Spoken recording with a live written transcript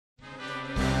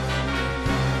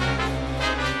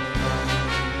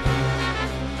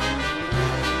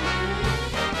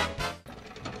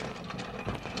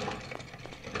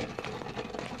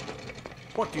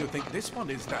What do you think this one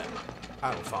is then?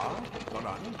 Alpha?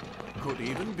 Garan? Could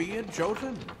even be a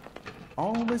Jotun.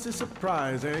 Always a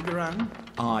surprise, eh, Garan?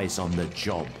 Eyes on the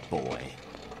job, boy.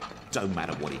 Don't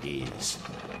matter what it is.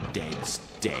 Dead's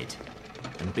dead.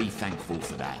 And be thankful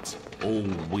for that. All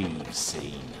we've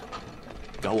seen.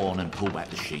 Go on and pull back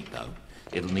the sheet, though.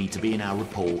 It'll need to be in our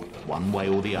report, one way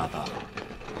or the other.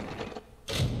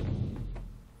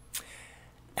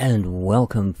 And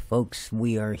welcome, folks.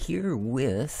 We are here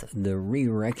with the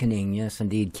Re-Reckoning. Yes,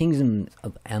 indeed. Kingdoms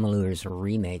of Amalur's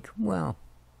remake. Well,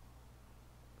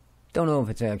 don't know if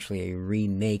it's actually a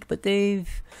remake, but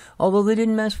although they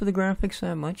didn't mess with the graphics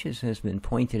that much, as has been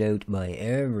pointed out by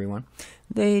everyone,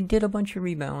 they did a bunch of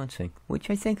rebalancing,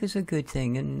 which I think is a good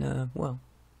thing. And, well,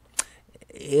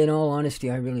 in all honesty,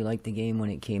 I really liked the game when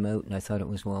it came out, and I thought it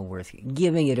was well worth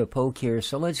giving it a poke here.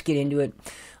 So let's get into it.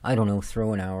 I don't know,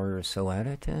 throw an hour or so at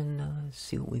it and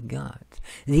see what we've got.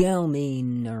 The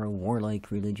Almain are a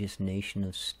warlike religious nation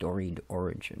of storied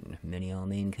origin. Many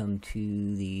Almain come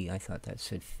to I thought that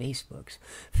said Facebook's,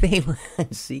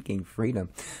 Phalanx seeking freedom,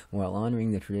 while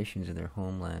honoring the traditions of their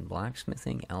homeland,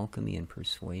 blacksmithing, alchemy, and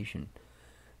persuasion.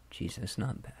 Jeez, that's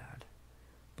not bad.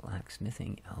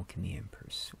 Blacksmithing, alchemy, and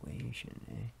persuasion,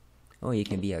 eh? Oh, you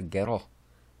can be a girl.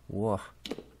 Whoa.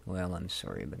 Well, I'm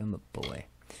sorry, but I'm a boy.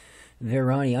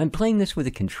 Verani. I'm playing this with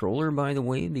a controller, by the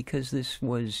way, because this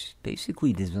was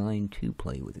basically designed to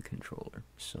play with a controller.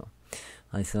 So,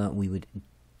 I thought we would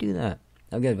do that.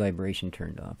 I've got vibration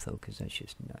turned off, though, because that's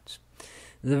just nuts.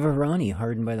 The Verani,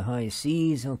 hardened by the high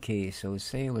seas. Okay, so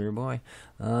sailor boy.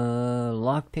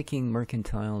 Lockpicking,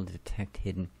 mercantile, detect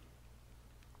hidden.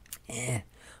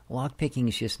 Lockpicking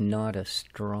is just not a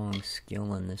strong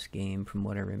skill in this game, from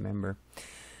what I remember.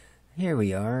 Here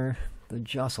we are, the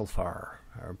Josselfar,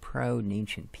 our proud and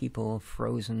ancient people,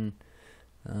 frozen.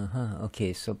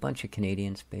 Okay, so a bunch of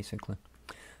Canadians, basically.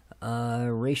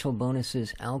 Racial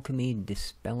bonuses, alchemy,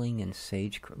 dispelling, and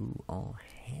sage. Ooh, all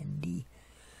handy.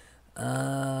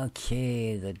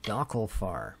 Okay, the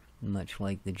Dockelfar, much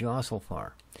like the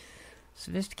Josselfar.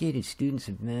 Sophisticated students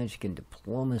of magic and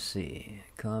diplomacy,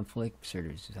 conflict,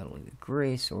 subtly with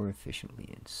grace, or efficiently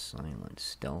in silence,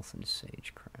 stealth, and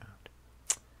sagecraft.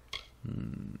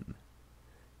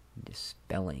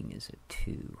 Dispelling is a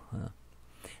 2, huh?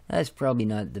 That's probably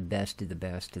not the best of the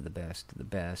best of the best of the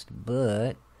best,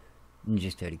 but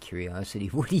just out of curiosity,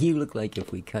 what do you look like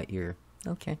if we cut your...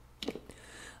 Okay.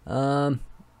 Well,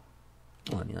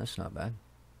 I mean, that's not bad.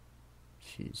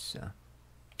 She's,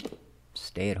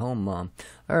 stay-at-home mom.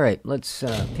 Alright, let's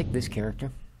pick this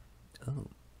character. Oh.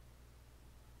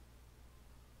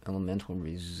 Elemental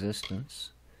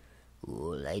resistance.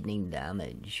 Ooh, lightning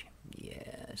damage.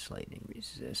 Yes, lightning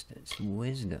resistance.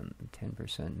 Wisdom.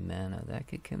 10% mana. That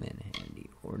could come in handy.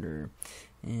 Order.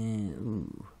 And,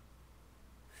 ooh.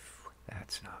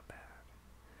 That's not bad.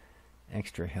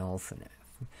 Extra health.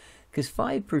 Because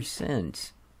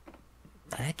 5%,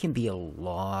 that can be a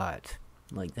lot.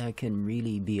 Like, that can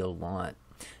really be a lot.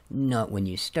 Not when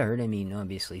you start. I mean,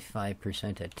 obviously,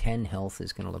 5% of 10 health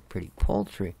is going to look pretty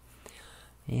paltry.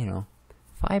 You know,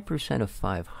 5% of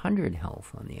 500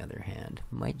 health, on the other hand,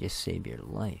 might just save your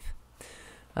life.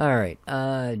 Alright,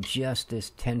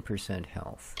 Justice, 10%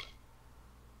 health.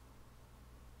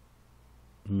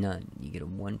 None. You get a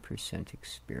 1%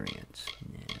 experience.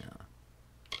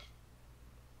 Yeah.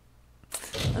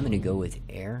 I'm going to go with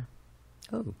Air.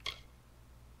 Oh.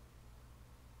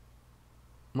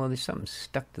 Well, there's something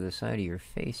stuck to the side of your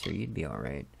face, or you'd be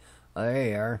alright. Oh, there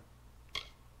you are.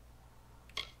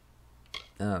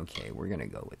 Okay, we're gonna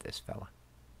go with this fella.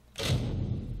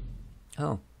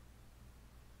 Oh.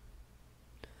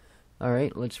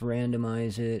 Alright, let's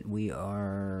randomize it. We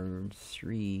are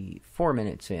 4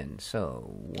 minutes in.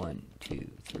 So, 1,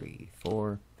 2, 3,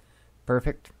 4.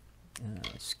 Perfect.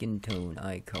 Skin tone,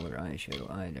 eye color,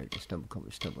 eyeshadow, eye dark, stubble color,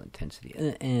 stubble intensity,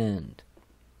 and...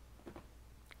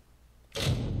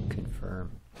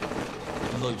 confirm.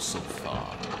 Low so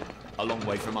far. A long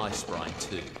way from Ice Brine,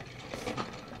 too.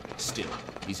 Still,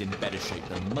 he's in better shape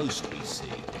than most we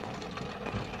see.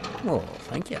 Well,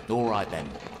 thank you. All right, then.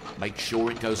 Make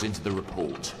sure it goes into the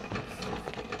report.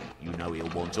 You know he'll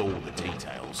want all the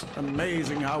details.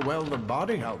 Amazing how well the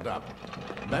body held up.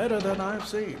 Better than I've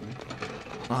seen.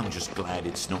 I'm just glad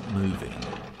it's not moving.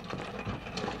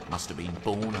 Must have been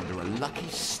born under a lucky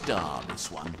star, this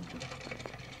one.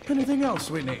 Anything else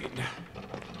we need?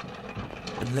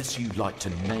 Unless you'd like to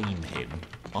name him,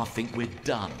 I think we're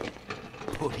done.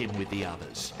 Put him with the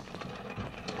others.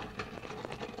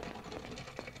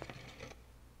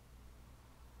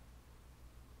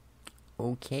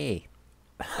 Okay.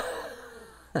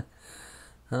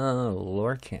 Oh,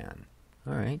 Lorcan.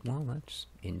 Alright, well, that's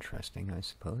interesting, I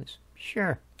suppose.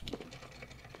 Sure.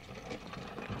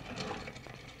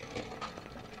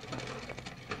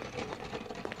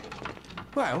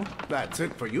 Well, that's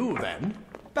it for you then.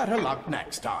 Better luck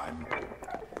next time.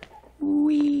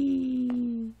 Whee!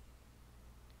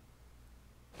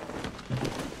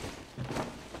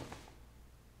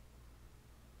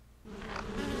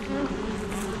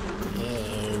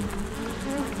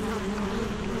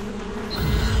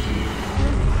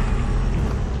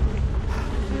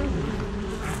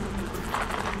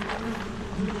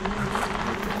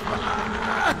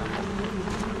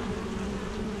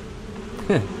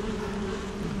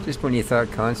 Just when you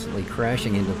thought constantly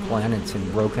crashing into planets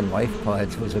and broken life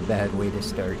pods was a bad way to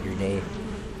start your day.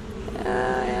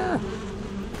 Yeah.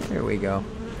 There we go.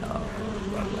 Oh,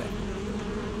 lovely.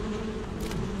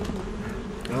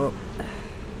 Oh.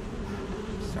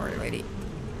 Sorry, lady.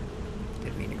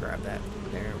 Didn't mean to grab that.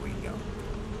 There we go.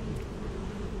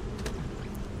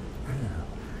 Oh,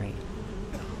 great.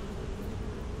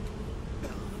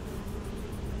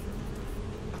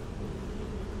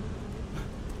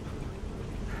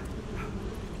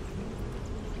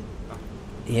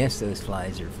 Yes, those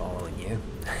flies are following you.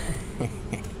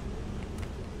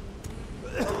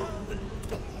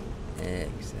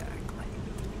 Exactly.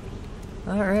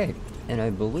 Alright, and I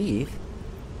believe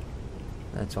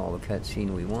that's all the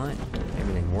cutscene we want.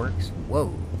 Everything works.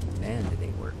 Whoa, man, do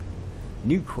they work.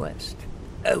 New quest.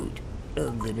 Out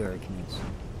of the darkness.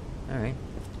 Alright.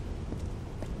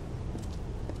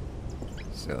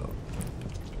 So...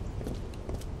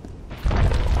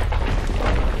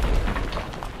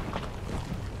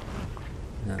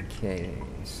 Okay,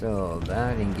 so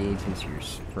that engages your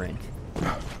sprint.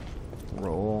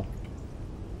 Roll.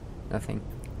 Nothing.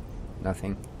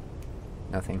 Nothing.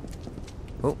 Nothing.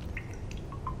 Oh.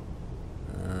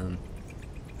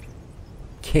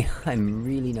 Okay, I'm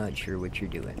really not sure what you're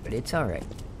doing, but it's alright.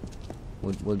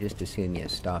 We'll just assume you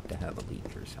stop to have a leak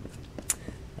or something.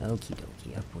 Okie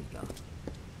dokie, up we go.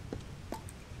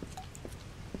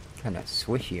 Kinda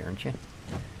swishy, aren't you?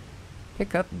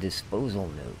 Pick up disposal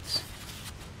notes.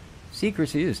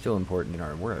 Secrecy is still important in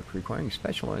our work, requiring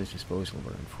specialized disposal of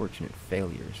our unfortunate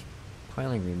failures.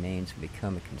 Piling remains have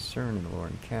become a concern in the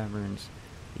Loren Caverns.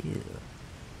 Ew.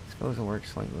 Disposal work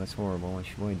slightly less horrible. I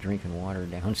should avoid drinking water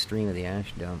downstream of the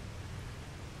ash dump.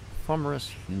 Fumarous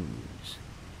hues.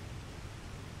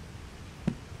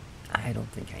 I don't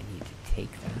think I need to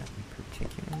take that in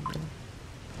particular.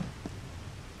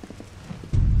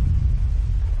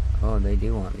 Oh, they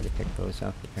do want me to pick those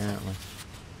up, apparently.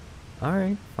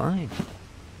 Alright, fine.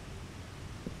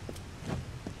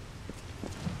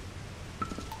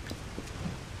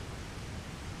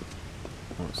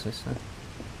 What's this then?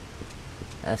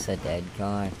 That's a dead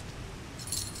guy.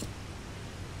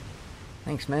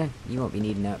 Thanks, man. You won't be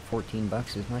needing that 14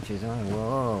 bucks as much as I.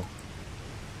 Whoa.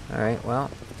 Alright, well.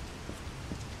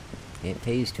 It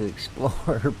pays to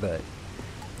explore, but...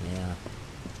 yeah.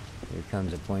 There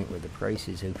comes a point where the price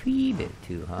is a wee bit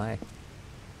too high.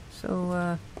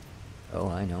 So, oh,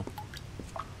 I know.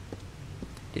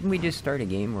 Didn't we just start a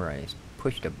game where I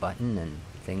pushed a button and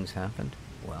things happened?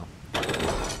 Well.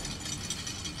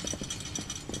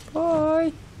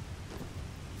 Bye!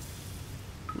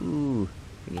 Ooh,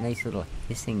 a nice little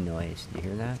hissing noise. Did you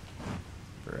hear that?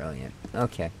 Brilliant.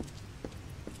 Okay.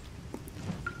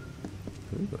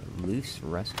 Ooh, a loose,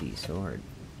 rusty sword.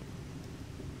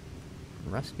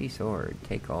 Rusty sword,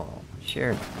 take all.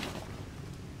 Share.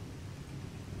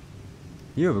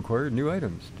 You have acquired new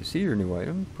items. To see your new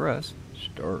item, press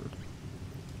start.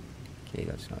 Okay,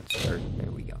 that's not start.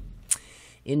 There we go.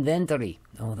 Inventory.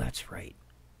 Oh, that's right.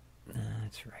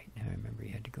 That's right. Now I remember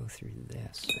you had to go through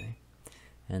this. Eh?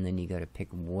 And then you got to pick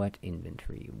what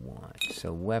inventory you want.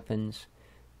 So weapons,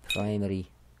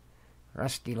 primary,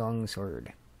 rusty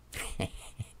longsword.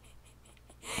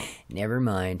 Never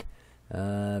mind.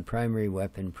 Primary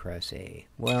weapon, press A.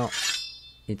 Well,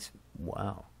 it's...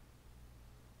 wow.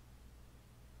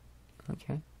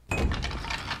 Okay.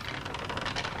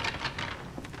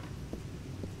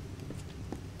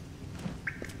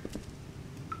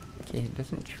 Okay, it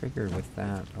doesn't trigger with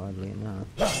that, oddly enough.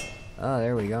 Oh,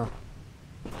 there we go.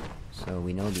 So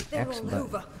we know the X button.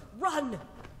 Over. Run!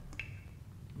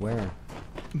 Where?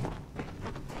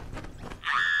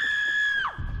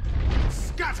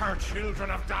 Scatter,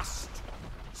 children of dust!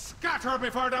 Scatter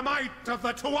before the might of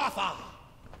the Tuatha!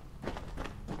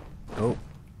 Oh.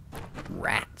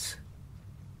 Rats.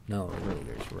 No, really,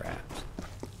 there's rats.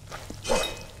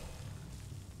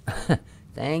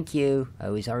 Thank you. I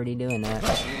was already doing that.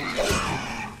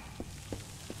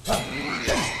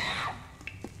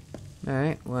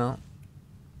 Alright, well.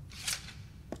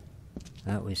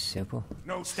 That was simple.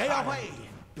 No, stay away.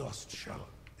 Dust shall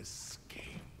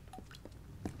escape.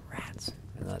 Rats.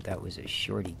 I thought that was a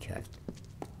shorty cut.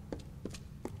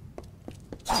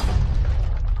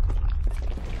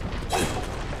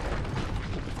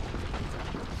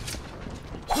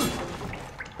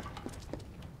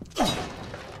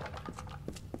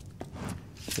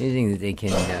 Anything that they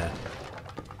can,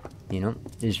 you know,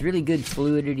 there's really good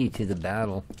fluidity to the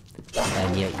battle,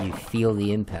 and yet you feel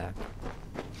the impact.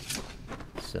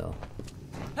 So.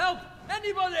 Help!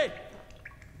 Anybody!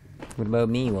 What about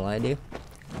me? Will I do?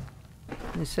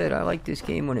 I said, I liked this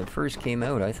game when it first came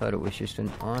out. I thought it was just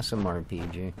an awesome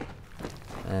RPG.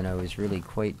 And I was really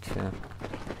quite,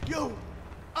 You!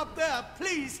 Up there!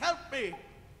 Please help me!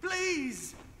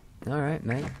 Please! Alright,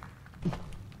 mate.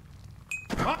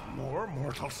 What more,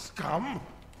 mortal scum?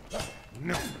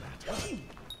 No matter.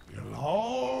 You'll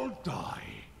all die.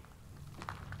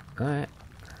 Alright.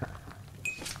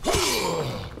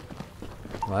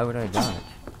 Why would I dodge?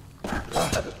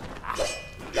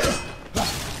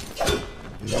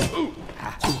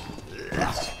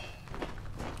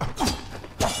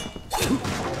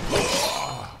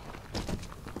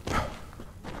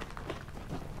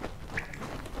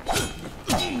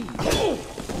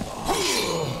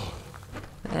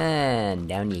 And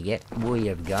down you get. Boy,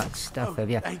 you've got stuff, have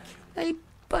you? Thank you. Hey,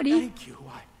 buddy. Thank you.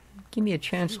 Give me a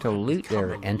chance to loot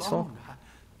there, Ansel.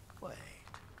 Wait.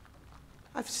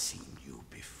 I've seen you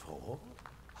before.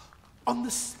 On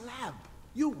the slab.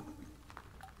 You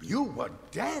were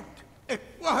dead. It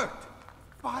worked.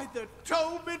 By the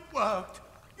tome, it worked.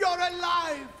 You're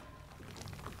alive.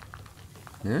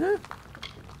 Huh?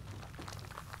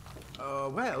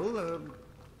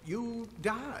 You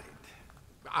died.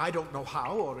 I don't know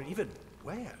how or even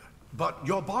where. But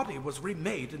your body was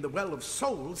remade in the Well of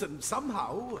Souls, and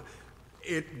somehow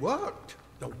it worked.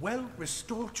 The well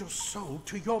restored your soul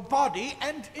to your body,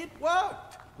 and it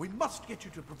worked. We must get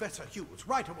you to Professor Hughes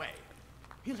right away.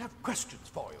 He'll have questions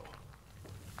for you.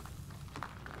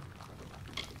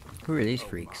 Who are these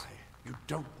freaks? My. You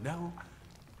don't know?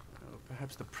 Oh,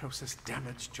 perhaps the process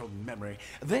damaged your memory.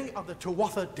 They are the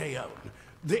Tuatha Deon,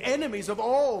 the enemies of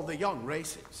all the young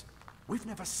races. We've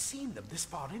never seen them this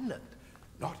far inland.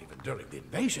 Not even during the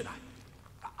invasion.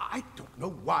 I don't know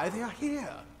why they are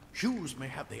here. Hughes may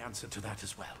have the answer to that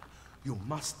as well. You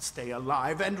must stay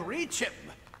alive and reach him.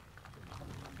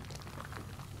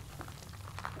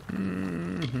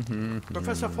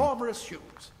 Professor Formerus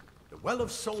Hughes, the Well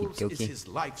of Souls is his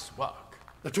life's work.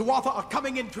 The Tuatha are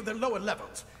coming into the lower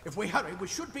levels. If we hurry, we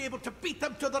should be able to beat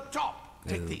them to the top.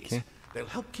 Take these. They'll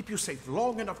help keep you safe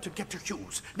long enough to get to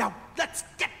Hughes. Now, let's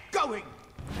get going!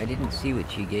 I didn't see what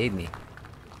she gave me.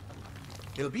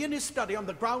 He'll be in his study on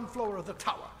the ground floor of the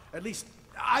tower. At least,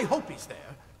 I hope he's there.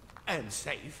 And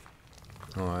safe.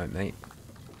 Alright, mate.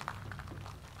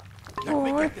 Let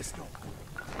me get this door.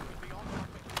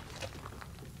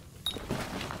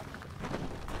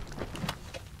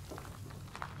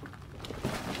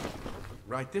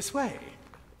 Right this way.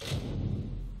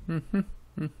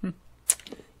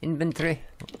 Inventory.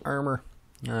 Armor.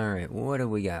 Alright, what do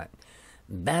we got?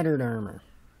 Battered armor.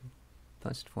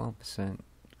 Plus 12%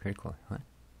 critical. What?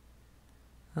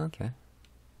 Okay.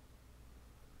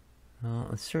 Well,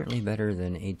 it's certainly better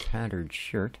than a tattered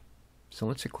shirt. So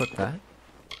let's equip that.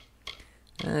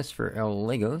 That's for El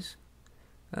Legos.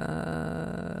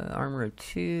 Armor of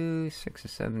 2, 6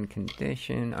 of 7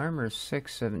 condition. Armor of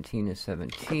 6, 17 of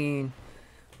 17.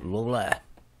 Lola.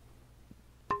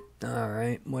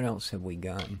 Alright, what else have we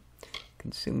got?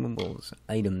 Consumables,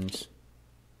 items.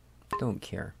 Don't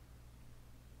care.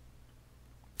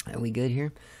 Are we good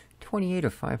here? 28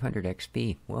 of 500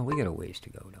 XP. Well, we got a ways to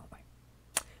go, don't we?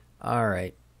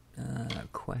 Alright.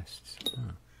 Quests.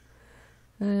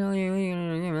 Bring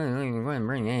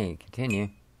A. Continue.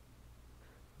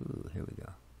 Ooh, here we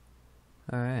go.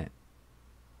 Alright.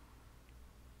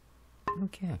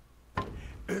 Okay.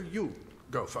 You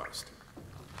go first.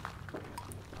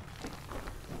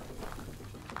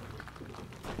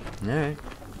 Alright.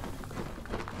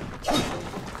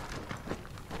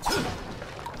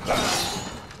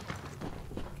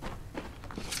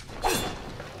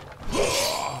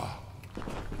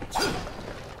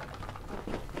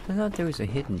 I thought there was a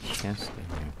hidden chest in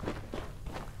there.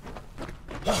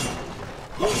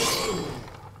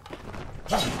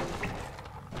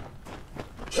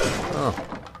 Oh.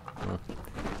 Well,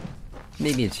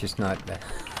 maybe it's just not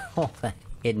all that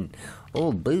hidden.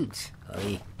 Old boots.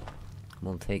 Oy.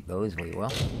 We'll take those, we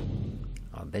will.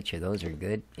 I'll bet you those are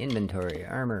good. Inventory,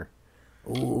 armor.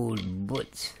 Old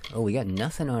boots. Oh, we got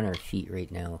nothing on our feet right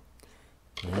now.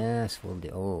 Yes, we'll do.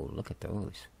 Oh, look at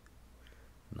those.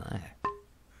 My.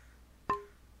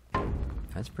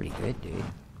 That's pretty good, dude.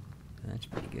 That's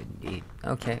pretty good indeed.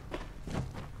 Okay.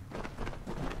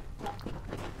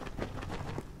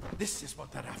 This is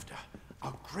what they're after.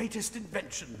 Our greatest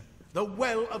invention. The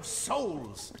Well of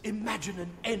Souls. Imagine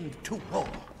an end to war.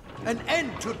 An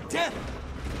end to death.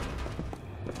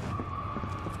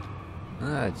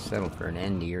 I'd settle for an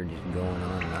end here, just going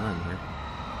on and on here.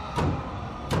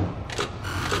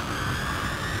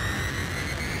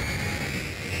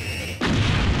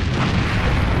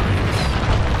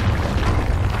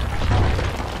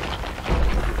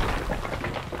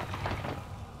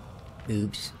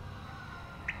 Oops.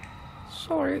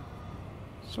 Sorry.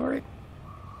 Sorry.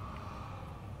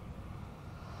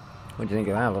 What'd you think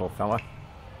of that, little fella?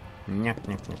 Yeah,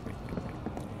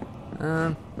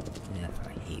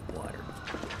 I hate water.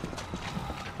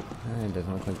 It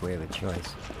doesn't look like we have a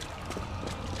choice.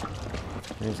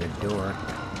 There's a door.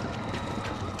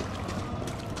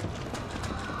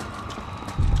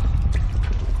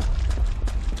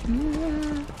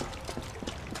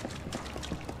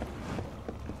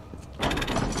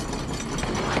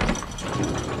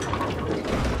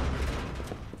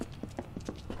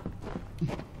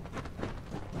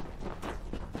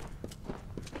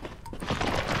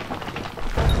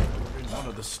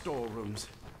 Storerooms.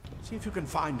 See if you can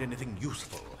find anything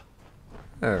useful.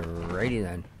 Alrighty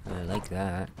then. I like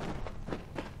that.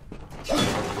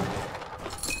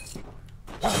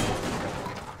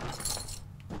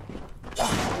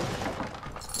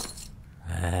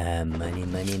 Money,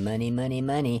 money, money, money,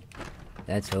 money.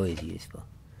 That's always useful.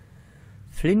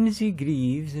 Flimsy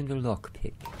greaves and a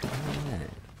lockpick.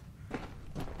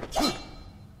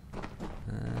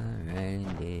 Alright,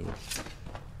 indeed.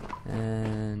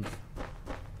 And...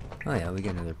 oh yeah, we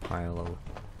got another pile of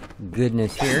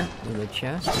goodness here with a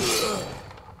chest.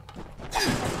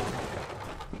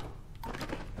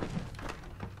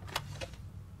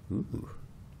 Ooh.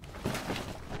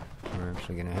 We're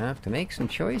actually gonna have to make some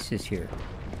choices here.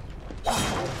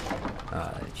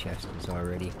 Ah, the chest is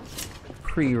already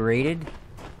pre-rated.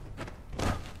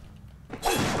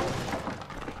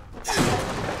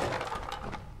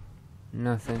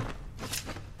 Nothing.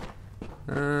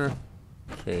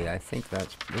 Okay, I think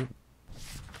that's... ooh.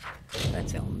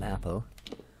 That's El Mapo.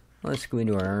 Let's go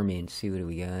into our army and see what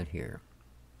we got here.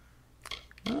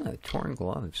 Ah, torn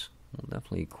gloves. We'll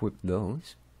definitely equip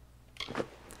those.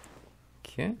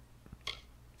 Okay.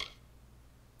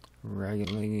 Ragged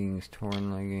leggings,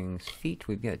 torn leggings, feet.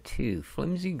 We've got 2.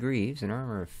 Flimsy greaves, an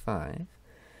armor of 5.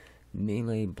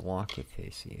 Melee block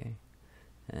efficacy.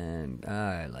 And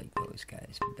I like those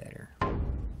guys better.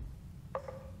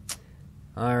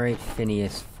 Alright,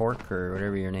 Phineas Fork, or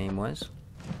whatever your name was.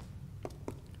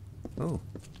 Oh,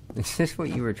 is this what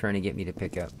you were trying to get me to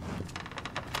pick up?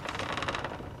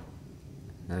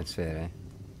 That's it, eh?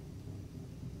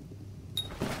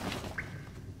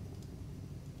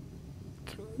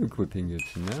 Equipping it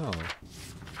now.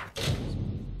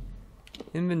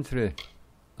 Inventory.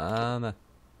 Armor.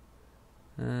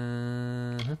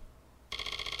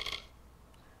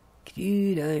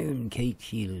 Crude iron kite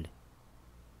shield.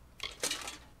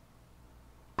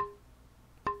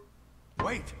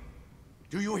 Wait!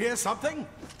 Do you hear something?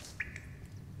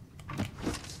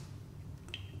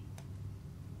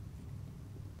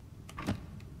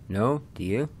 No? Do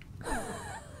you?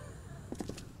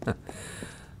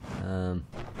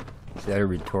 Is that a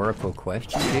rhetorical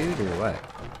question, dude, or what?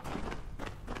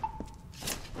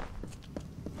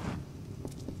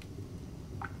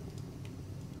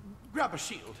 Grab a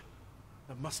shield.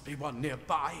 There must be one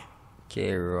nearby.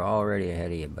 Okay, we're already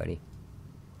ahead of you, buddy.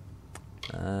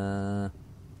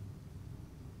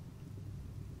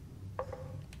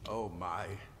 Oh my.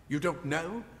 You don't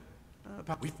know?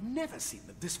 But we've never seen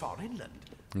them this far inland.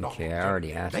 Okay, I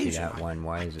already asked you that one.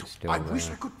 Why is it still I there? wish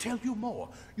I could tell you more.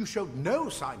 You showed no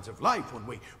signs of life when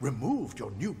we removed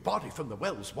your new body from the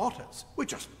well's waters. We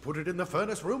just put it in the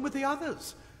furnace room with the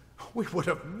others. We would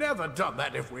have never done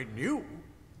that if we knew.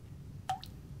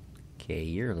 Okay,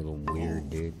 you're a little weird,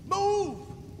 dude. Move!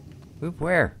 Move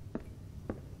where?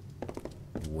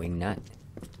 Wingnut.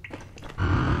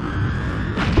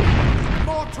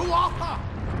 More to offer!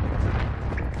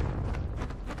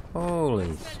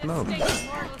 Holy smoke.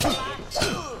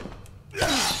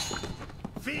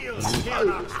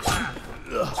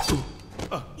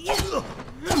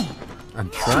 I'm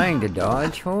trying to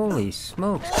dodge. Holy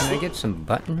smokes. Can I get some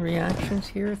button reactions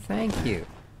here? Thank you.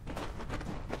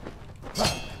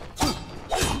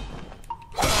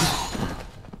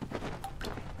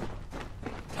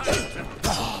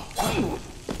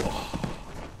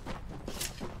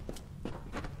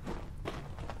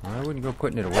 I wouldn't go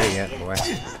putting it away yet, boy.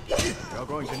 You're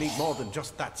going to need more than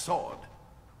just that sword.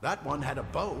 That one had a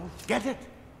bow. Get it?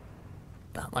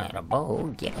 That one had a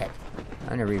bow. Get it.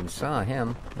 I never even saw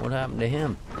him. What happened to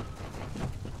him?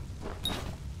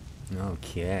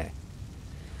 Okay.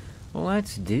 Well,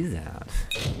 let's do that.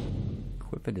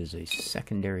 Equip it as a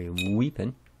secondary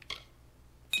weapon.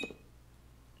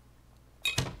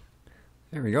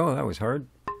 There we go. That was hard.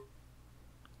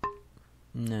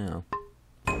 No.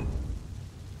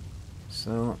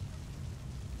 So,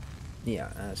 yeah,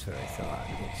 that's what I thought.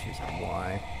 It's just a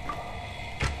Y.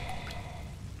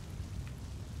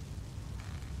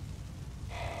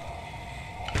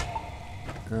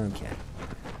 Okay.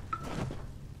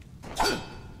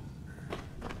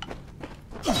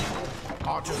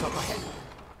 Archers up ahead.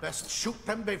 Best shoot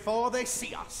them before they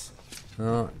see us.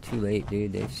 Oh, too late,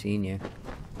 dude. They've seen you.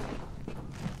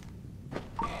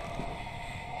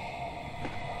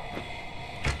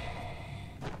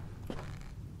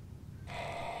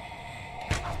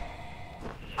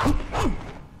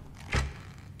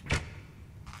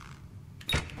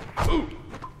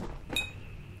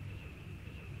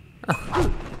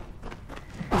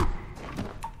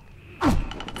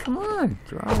 Come on,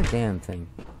 draw the damn thing.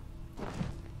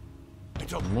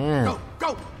 Man. Go,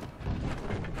 go!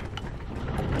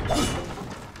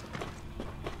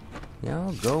 Yeah,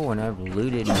 I'll go when I've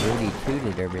looted and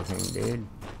booty-tooted everything, dude.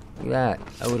 Look at that.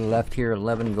 I would have left here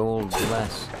 11 gold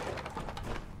less.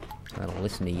 Gotta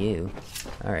listen to you.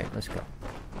 Alright, let's go.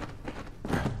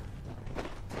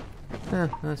 Huh,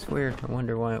 that's weird. I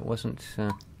wonder why it wasn't,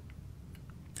 I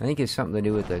think it's something to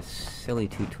do with the silly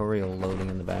tutorial loading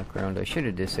in the background. I should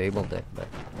have disabled it, but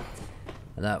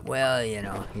I thought, well, you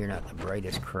know, you're not the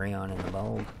brightest crayon in the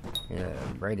bulb. You're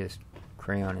the brightest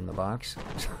crayon in the box.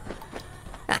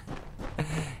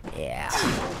 Yeah.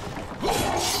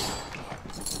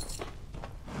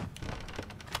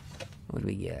 What do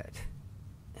we get?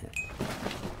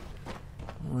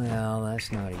 Well,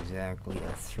 that's not exactly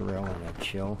a thrill and a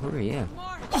chill. Who are you?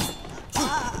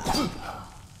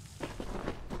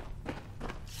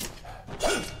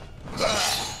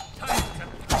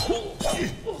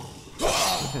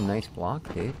 That's a nice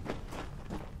block, dude.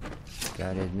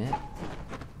 Gotta admit.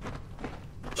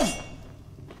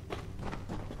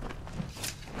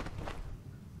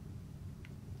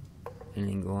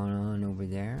 Anything going on over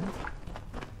there?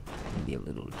 Maybe a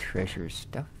little treasure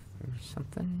stuff or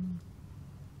something?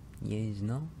 Yes,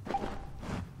 no?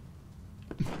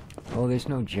 Oh, there's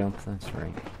no jump, that's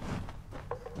right.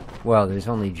 Well, there's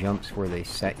only jumps where they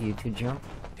set you to jump.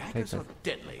 Daggers are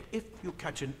deadly if you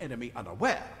catch an enemy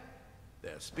unaware.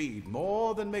 Their speed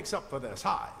more than makes up for their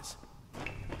size.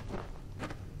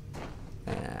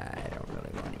 I don't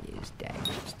really want to use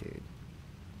daggers, dude.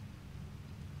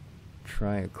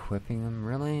 Try equipping them,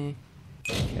 really?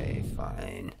 Okay,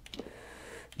 fine.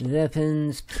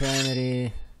 Weapons,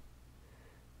 primary.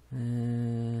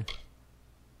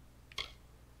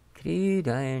 Crude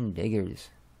iron diggers.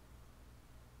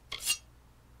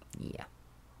 Yeah.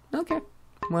 Okay.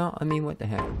 Well, I mean, what the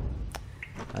heck?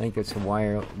 I think it's a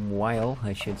while,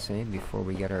 I should say, before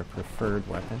we get our preferred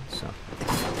weapon, so.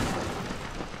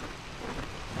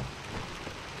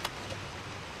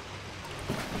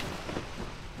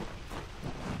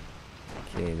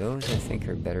 Okay, those I think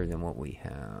are better than what we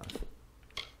have.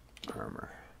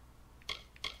 Armor.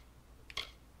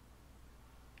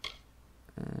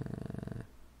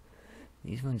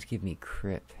 These ones give me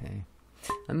crit, hey?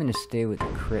 I'm gonna stay with the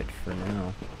crit for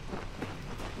now.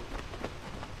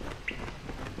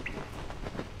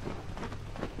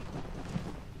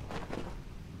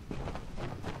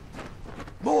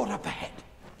 More up ahead.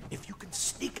 If you can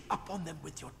sneak up on them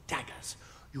with your daggers,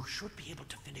 you should be able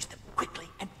to finish them quickly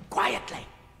and quietly.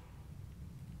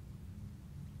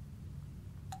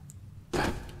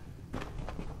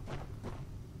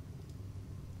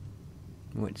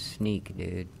 What sneak,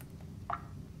 dude?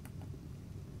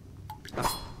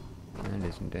 That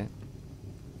isn't it.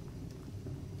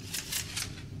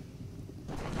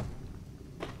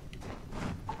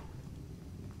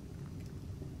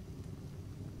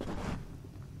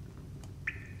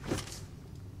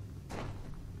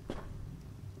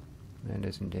 That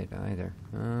isn't it either.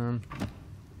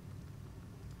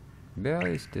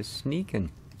 Belly's to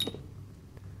sneaking.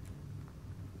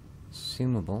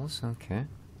 Consumables, okay.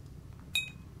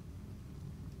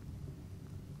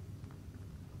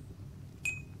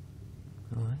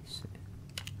 Oh, I see.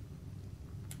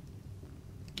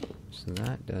 So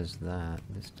that does that.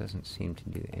 This doesn't seem to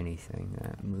do anything.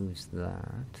 That moves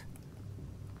that.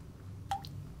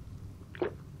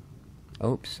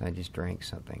 Oops, I just drank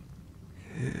something.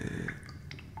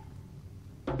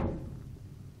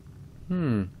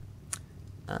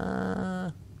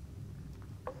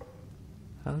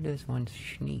 How does one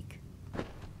sneak?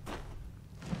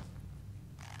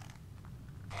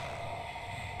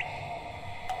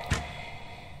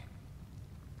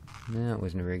 No, it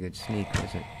wasn't a very good sneak,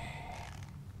 was it?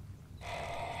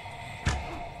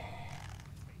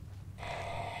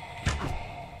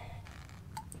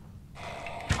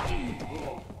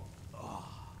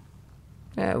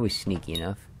 That was sneaky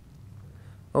enough.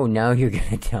 Oh, now you're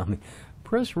gonna tell me.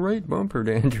 Press right bumper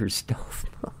to enter stealth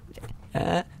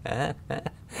mode.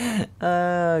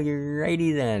 Oh, you're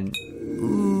righty then.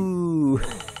 Ooh.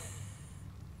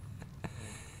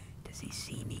 Does he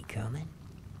see me coming?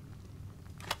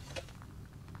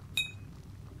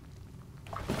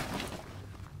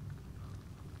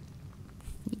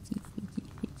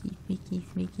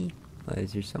 Sneaky.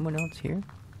 Is there someone else here?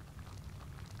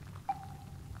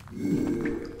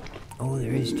 Oh,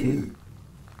 there is too.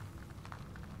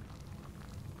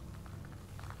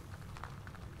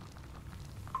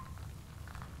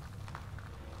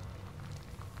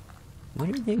 What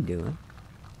are they doing?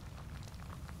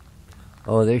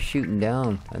 Oh, they're shooting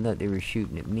down. I thought they were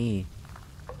shooting at me.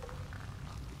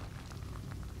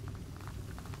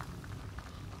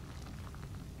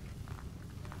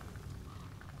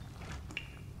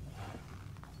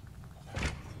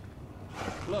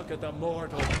 Look at the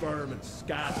mortal vermin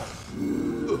scatter.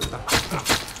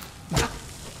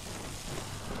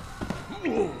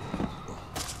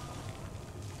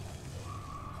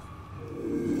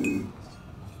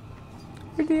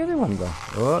 Where'd the other one go?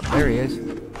 Oh, there he is.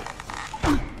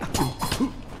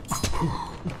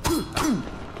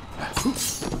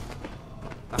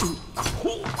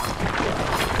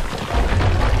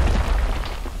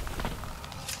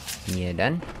 You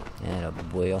done? Atta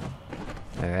boy.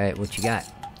 Alright, what you got?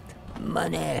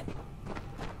 Money!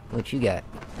 What you got?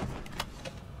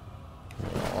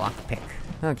 Lockpick.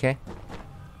 Okay.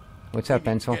 What's up,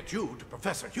 Pencil? Get you to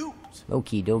Professor Hughes.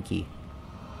 Okie dokie.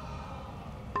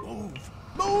 Move!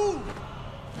 Move!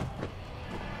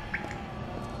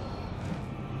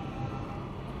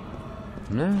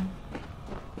 No.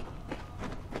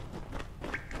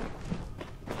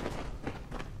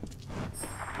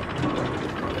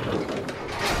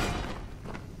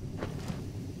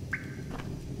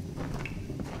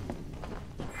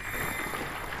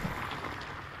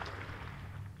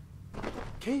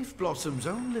 Cave blossoms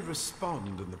only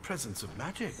respond in the presence of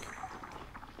magic.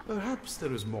 Perhaps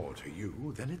there is more to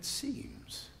you than it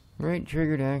seems. Right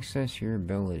trigger to access your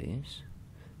abilities.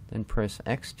 Then press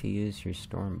X to use your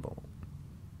storm bolt.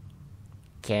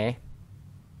 Okay.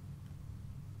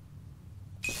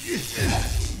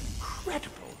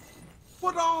 Incredible!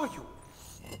 What are you?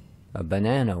 A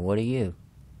banana, what are you?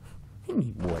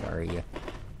 What are you?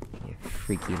 You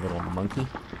freaky little monkey.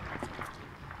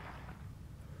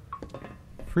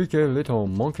 Freaky little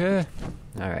monkey.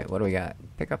 Alright, what do we got?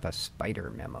 Pick up a spider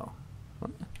memo.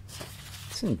 What?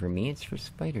 This isn't for me, it's for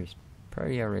spiders.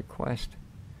 Party our request.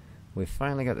 We've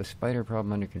finally got the spider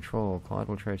problem under control. Claude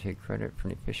will try to take credit for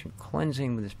an efficient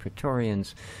cleansing with his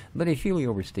Praetorians, but he really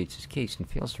overstates his case and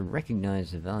fails to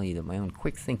recognize the value that my own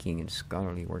quick thinking and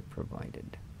scholarly work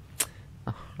provided.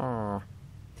 Aha.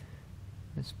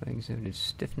 This by exhibited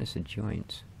stiffness of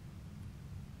joints.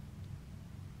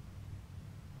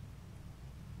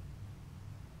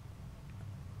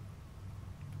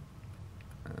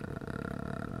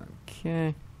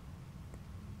 Okay.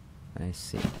 I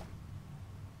see.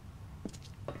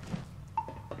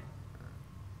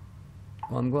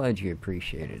 Well, I'm glad you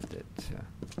appreciated that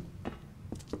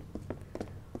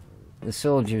the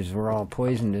soldiers were all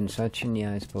poisoned and such, and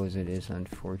yeah, I suppose it is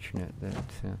unfortunate that...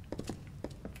 Can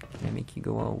I make you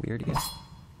go all weird again?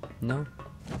 No?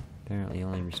 Apparently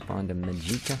only respond to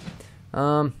Magicka.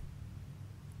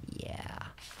 Yeah.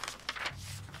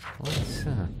 Let's,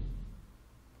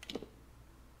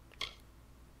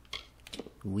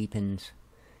 weapons.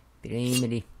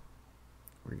 Primary.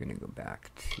 We're gonna go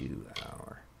back to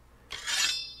our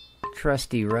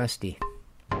trusty Rusty.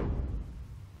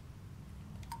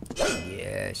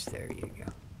 Yes, there you go.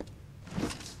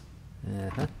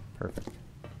 Uh-huh, perfect.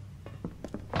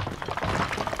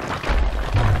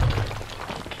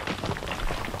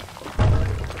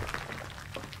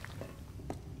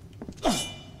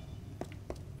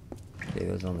 Okay,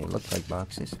 those only look like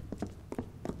boxes.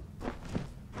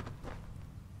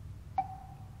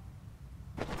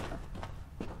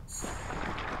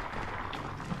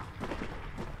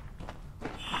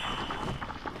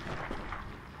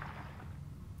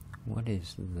 What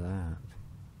is that?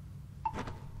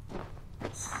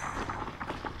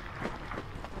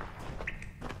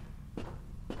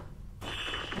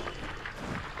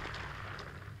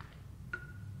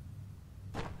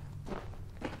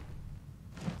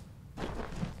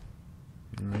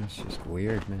 It's just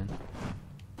weird, man.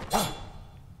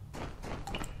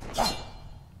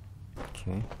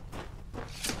 Okay.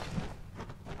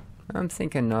 I'm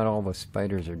thinking not all the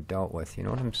spiders are dealt with, you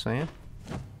know what I'm saying?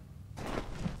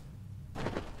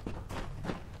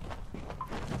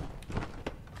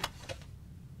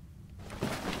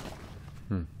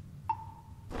 Hmm.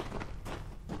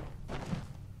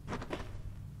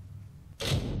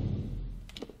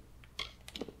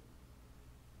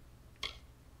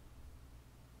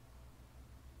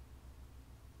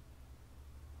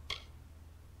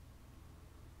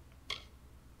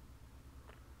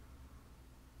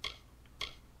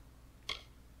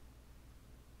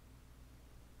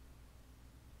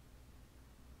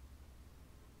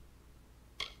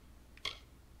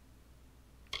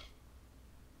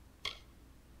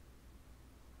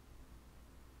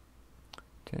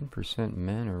 %%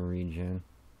 mana regen.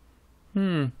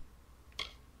 Hmm.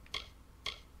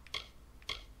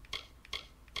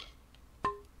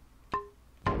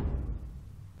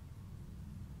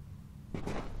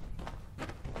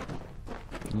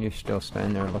 You're still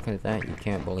standing there looking at that. You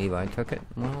can't believe I took it?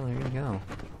 Well, there you go.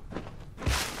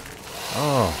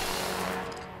 Oh.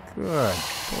 Good.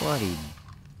 Bloody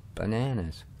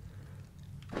bananas.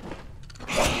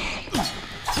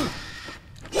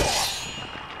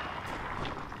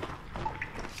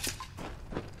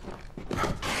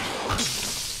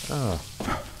 Oh.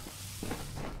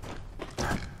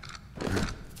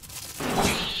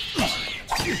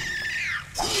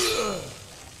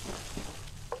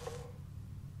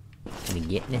 Did I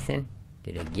get anything?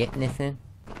 Did I get anything?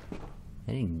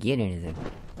 I didn't get anything.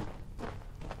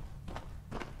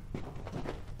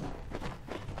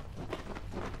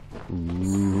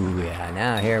 Ooh, yeah,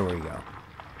 now here we go.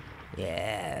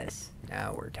 Yes,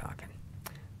 now we're talking.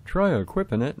 Try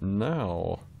equipping it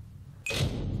now.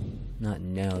 Not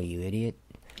now, you idiot.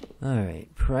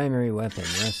 Alright, primary weapon,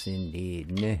 yes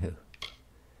indeed. No.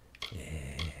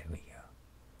 There we go.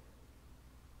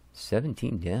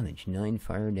 17 damage, 9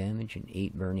 fire damage, and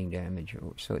 8 burning damage.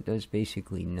 So it does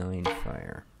basically 9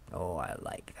 fire. Oh, I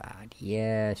like that.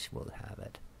 Yes, we'll have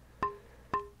it.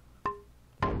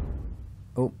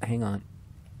 Oh, hang on.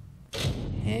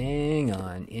 Hang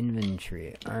on.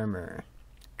 Inventory, armor.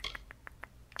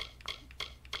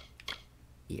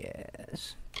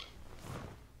 Yes.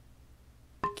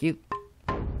 Cute.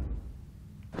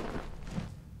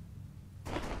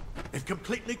 They've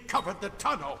completely covered the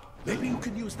tunnel. Maybe you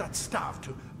can use that staff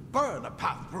to burn a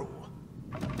path through.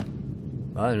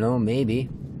 I don't know, maybe.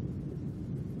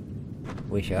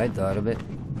 Wish I'd thought of it.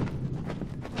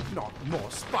 Not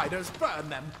more spiders. Burn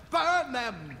them. Burn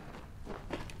them!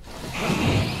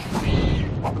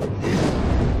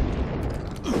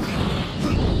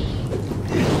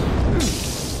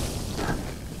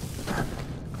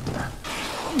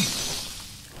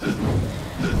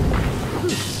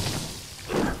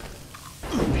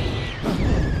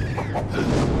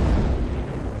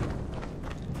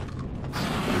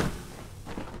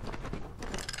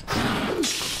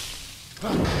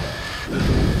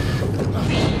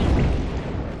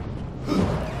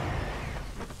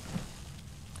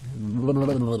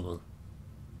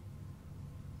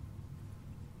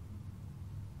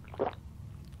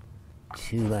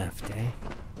 Two left, eh?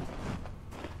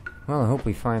 Well, I hope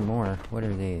we find more. What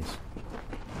are these?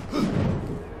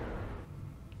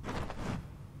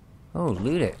 Oh,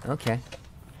 loot it. Okay.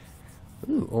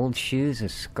 Ooh, old shoes, a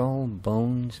skull,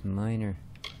 bones, minor.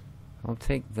 I'll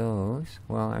take those.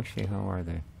 Well, actually, how are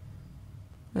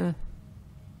they?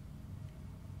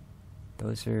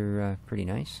 Those are pretty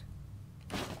nice.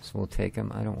 So we'll take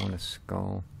them. I don't want a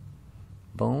skull.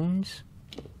 Bones?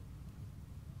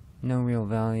 No real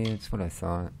value. That's what I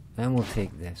thought. And we'll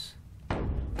take this.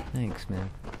 Thanks, man.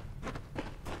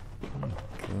 Oh,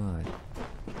 God.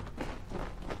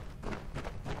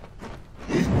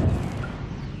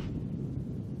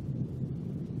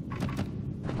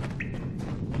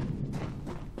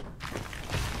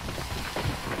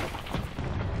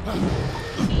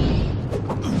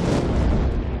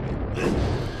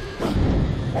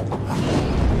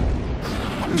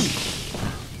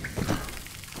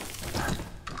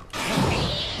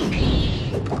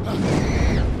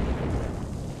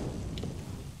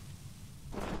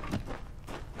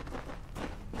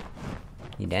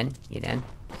 You done? You done?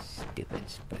 Stupid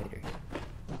spiders.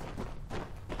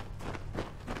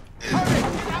 Hurry!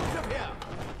 Get out of here!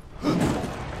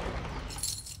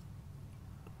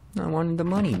 I wanted the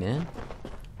money, man.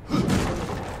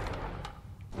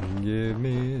 Give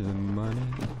me the money.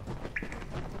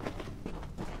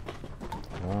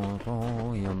 Want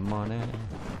all your money.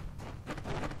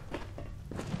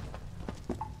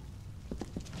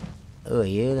 Oh,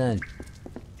 you then?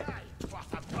 What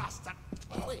a bastard!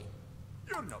 Wait,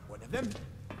 you're not one of them.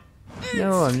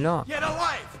 No, I'm not. Get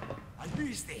alive! I'll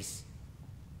use this.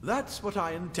 That's what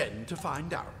I intend to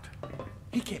find out.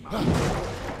 He came out.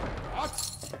 What?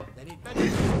 Then he'd better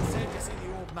send to see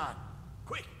the old man.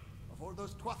 Quick, before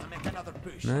those twatha make another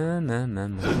push.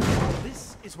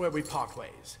 This is where we part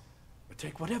ways. But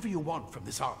take whatever you want from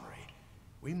this armory.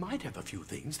 We might have a few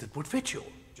things that would fit you.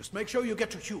 Just make sure you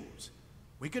get your shoes.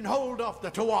 We can hold off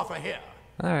the Tuatha here.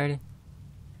 Alrighty.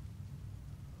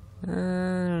 I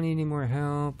don't need any more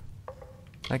help.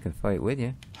 I can fight with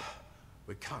you.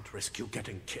 We can't risk you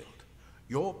getting killed.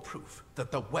 You're proof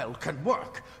that the well can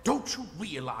work. Don't you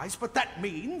realize what that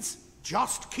means?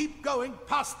 Just keep going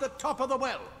past the top of the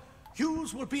well.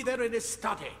 Hughes will be there in his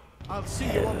study. I'll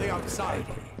see you on the outside,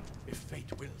 if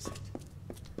fate wills it.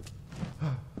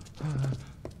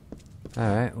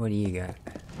 Alright, what do you got?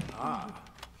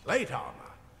 Plate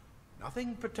armor.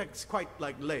 Nothing protects quite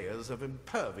like layers of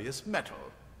impervious metal.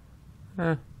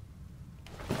 Huh.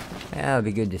 That'll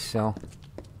be good to sell.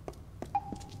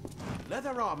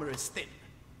 Leather armor is thin,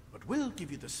 but will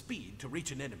give you the speed to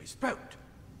reach an enemy's throat.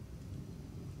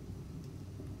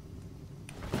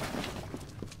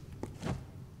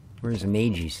 Where's the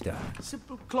magey stuff?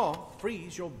 Simple cloth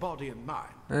frees your body and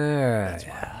mind. Alright. That's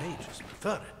why mages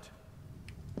prefer it.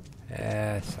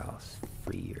 Yes, I'll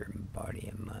free your body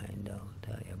and mind, I'll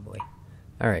tell you, boy.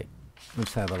 Alright,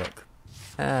 let's have a look.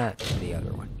 That's the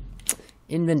other one.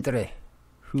 Inventory.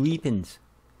 Weapons.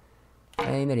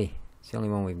 Primary. It's the only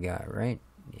one we've got, right?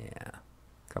 Yeah.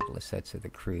 A couple of sets of the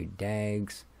crude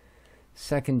dags.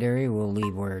 Secondary, we'll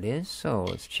leave where it is. So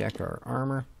let's check our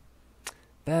armor.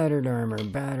 Battered armor,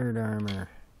 battered armor.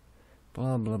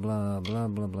 Blah, blah, blah, blah,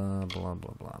 blah, blah, blah,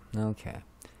 blah, blah. Okay.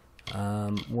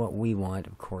 What we want,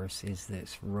 of course, is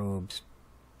this robes.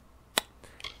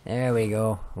 There we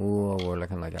go. Ooh, we're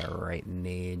looking like a right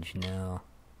mage now.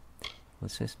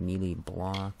 What's this? Melee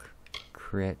block.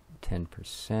 Crit,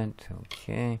 10%.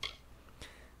 Okay.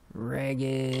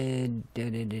 Ragged.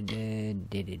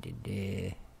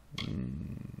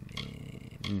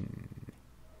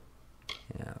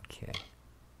 Okay.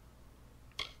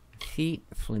 Feet,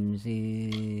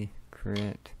 flimsy.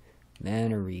 Crit.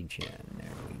 Mana regen.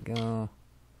 There we go.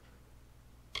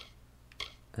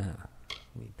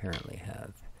 We apparently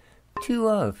have 2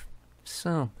 of.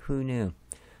 So, who knew?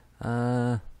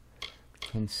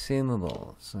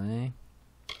 Consumables, eh?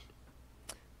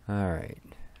 Alright.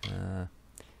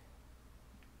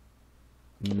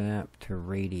 Map to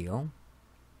radial.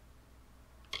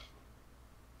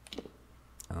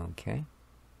 Okay.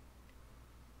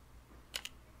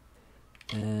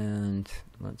 And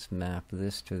let's map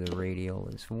this to the radial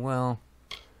as well.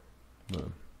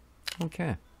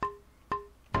 Okay.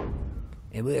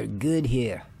 And we're good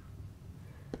here.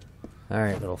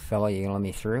 Alright, little fella, you gonna let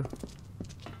me through?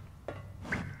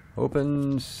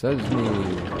 Open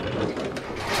sesame.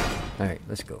 Alright,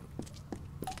 let's go.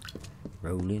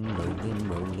 Rolling, rolling,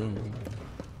 rolling.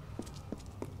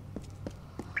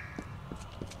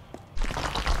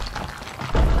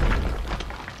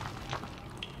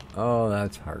 Oh,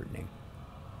 that's heartening.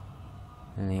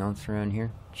 Anything else around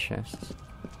here? Chests.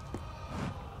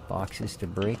 Boxes to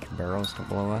break, barrels to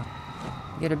blow up.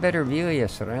 Get a better view of your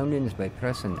surroundings by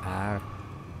pressing R.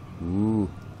 Ooh.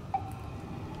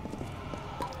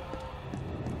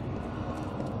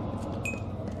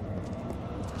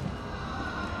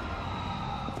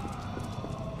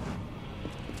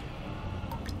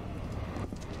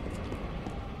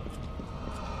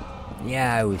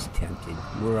 Yeah, I was tempted.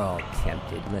 We're all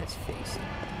tempted, let's face it.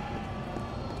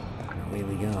 Away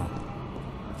we go.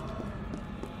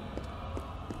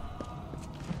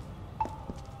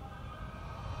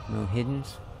 No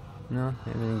hiddens? No,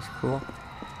 everything's cool.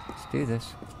 Let's do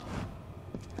this.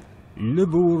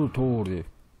 Laboratory.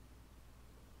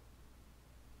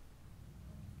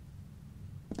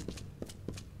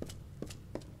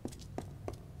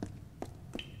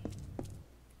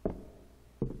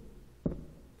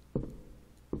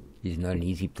 It's not an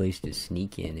easy place to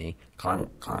sneak in, eh?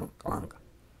 Clunk, clunk, clunk.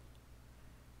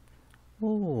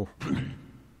 Oh.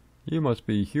 You must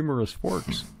be Humorous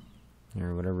Forks.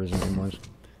 Or whatever his name was.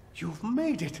 You've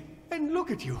made it, and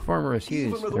look at you. Farmerous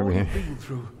Hughes. Even with Over all here. you've been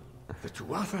through. The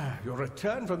Tuatha, your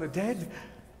return from the dead.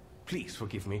 Please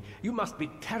forgive me. You must be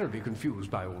terribly confused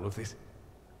by all of this.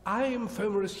 I am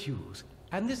Farmerous Hughes,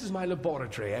 and this is my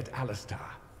laboratory at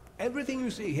Alistar. Everything you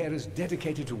see here is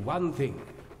dedicated to one thing.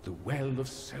 The Well of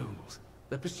Souls.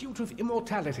 The pursuit of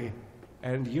immortality.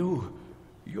 And you're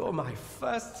my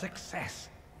first success.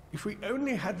 If we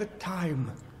only had the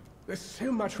time. There's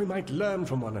so much we might learn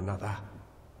from one another.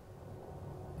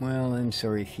 Well, I'm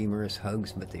sorry, Humorous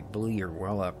Hugs, but they blew your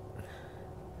well up.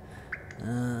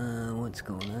 What's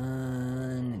going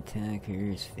on?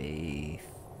 Attackers, faith,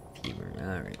 shopkeeper.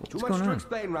 Alright, Too what's much going to on?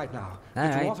 explain right now. All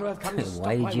right. The author have come to stop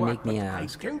Why did my you work, make me but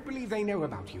ask? I don't believe they know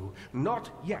about you.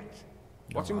 Not yet.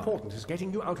 What's important is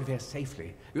getting you out of here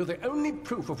safely. You're the only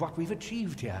proof of what we've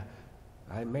achieved here.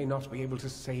 I may not be able to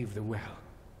save the well,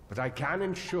 but I can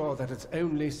ensure that its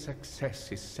only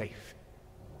success is safe.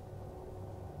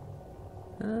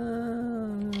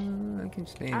 I can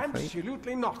stay and fight.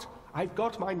 Absolutely not. I've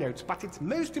got my notes, but it's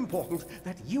most important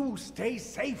that you stay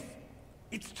safe.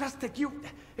 It's just that you're...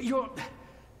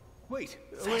 Wait,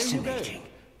 where are you going?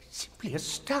 Simply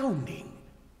astounding.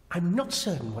 I'm not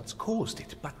certain what's caused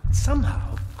it, but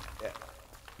somehow...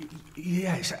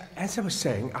 yes, as I was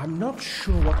saying, I'm not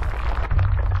sure what...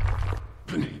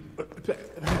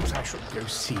 Perhaps I should go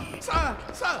see. Sir!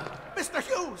 Mr.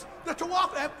 Hughes! The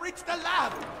Tuatha have breached the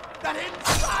lab! That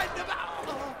inside of our...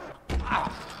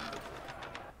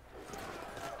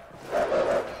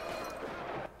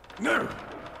 No!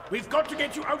 We've got to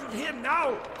get you out of here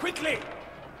now! Quickly!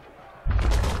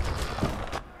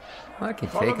 I can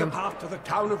Follow take the him. path to the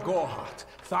town of Gorhart.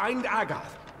 Find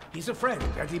Agath. He's a friend,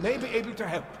 and he may be able to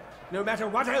help. No matter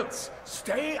what else,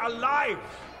 stay alive!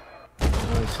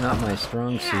 Well, it's not my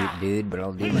strong suit, dude, but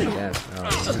I'll do my best.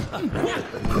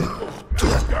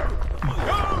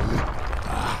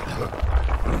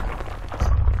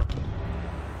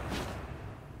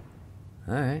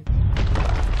 Alright.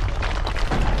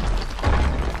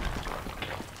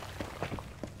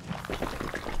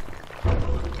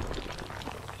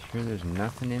 Sure there's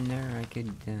nothing in there I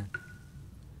could,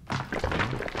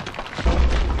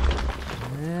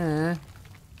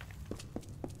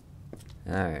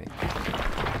 Alright.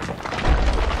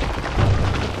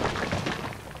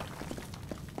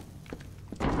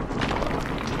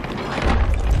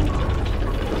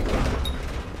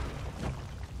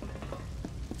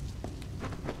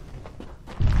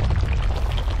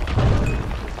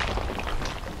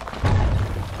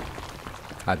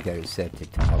 I've got it set to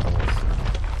toggle, so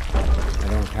I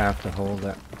don't have to hold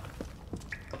it.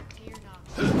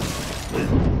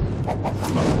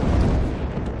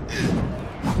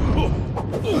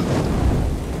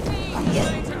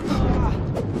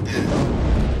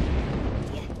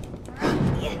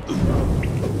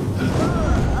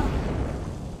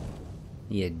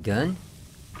 You done?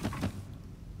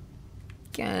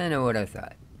 Kinda what I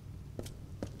thought.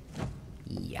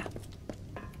 Yeah.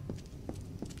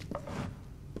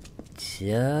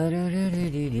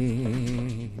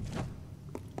 Da-da-da-da-da-da.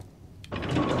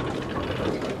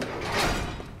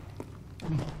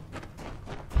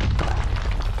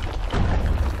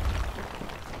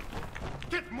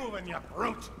 Get moving, you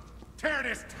brute! Tear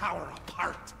this tower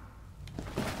apart!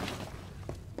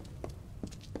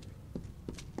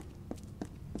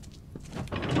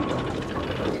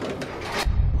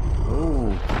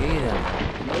 Okay then.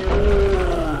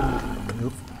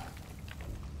 Nope.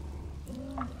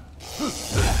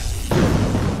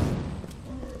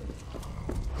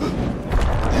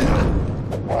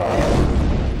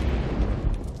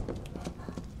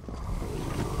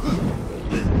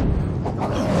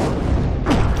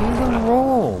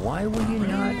 Why will you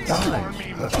not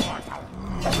dodge?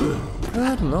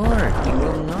 Good lord, you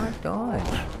will not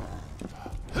dodge.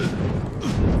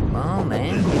 Come on,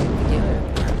 man, get it together.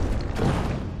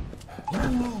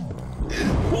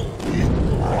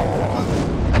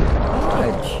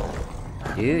 Dodge.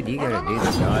 Dude, you gotta do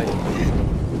the dodge.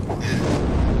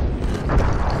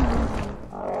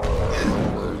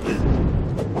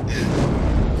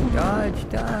 Dodge,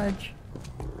 dodge.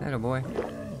 Atta boy.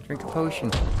 Drink a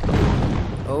potion.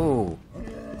 Oh,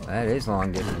 that is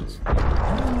long distance.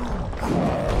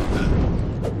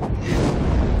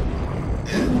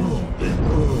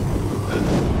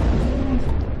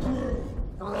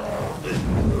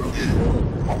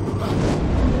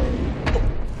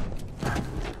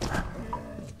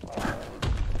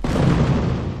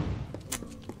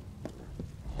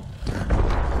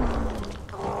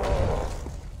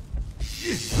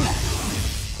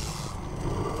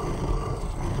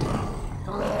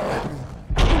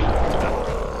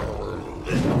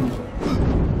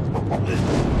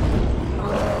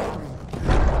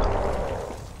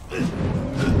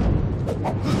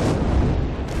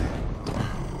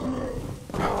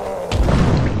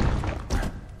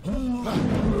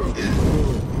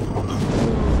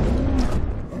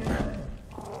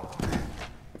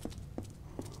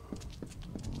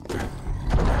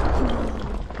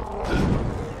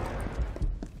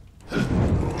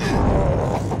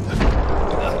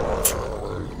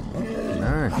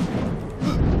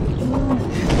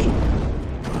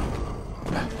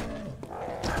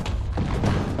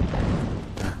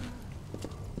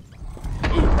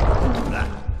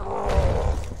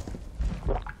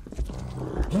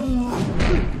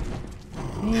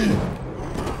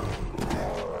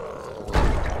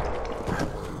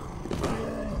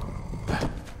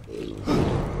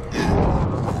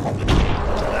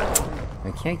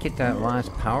 can't get that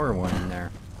last power one in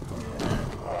there.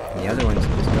 The other ones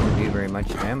just don't do very much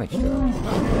damage to them.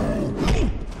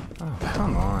 Oh,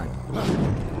 come on.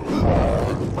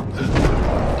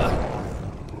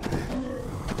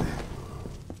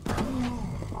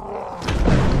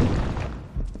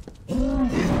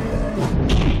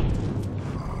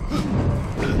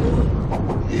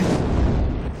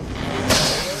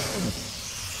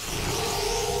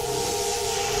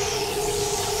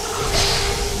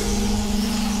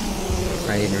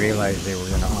 I didn't realize they were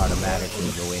going to automatically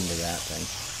go into that thing.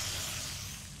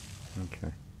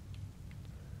 Okay.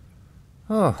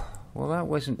 Oh, well that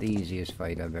wasn't the easiest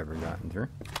fight I've ever gotten through.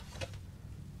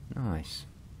 Nice.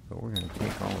 But we're going to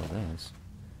take all of this.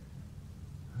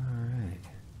 Alright.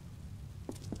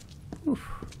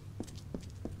 Oof.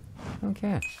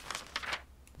 Okay.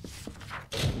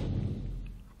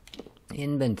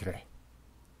 Inventory.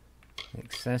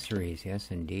 Accessories,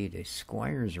 yes indeed. A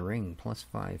Squire's Ring, plus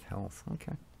 5 health.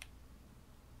 Okay.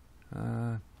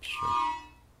 Sure.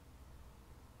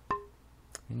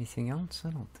 Anything else?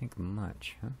 I don't think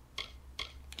much, huh?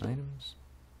 Items?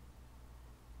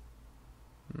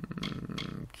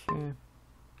 Okay.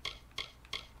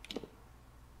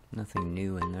 Nothing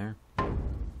new in there.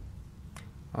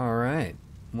 Alright.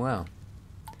 Well.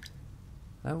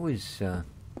 That was,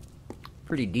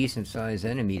 pretty decent sized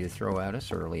enemy to throw at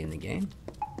us early in the game.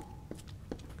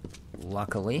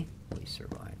 Luckily, we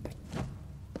survived.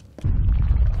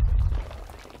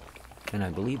 And I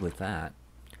believe with that,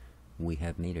 we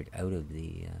have made it out of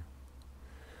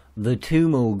the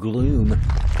Tomb of Gloom.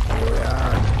 Here we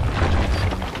are.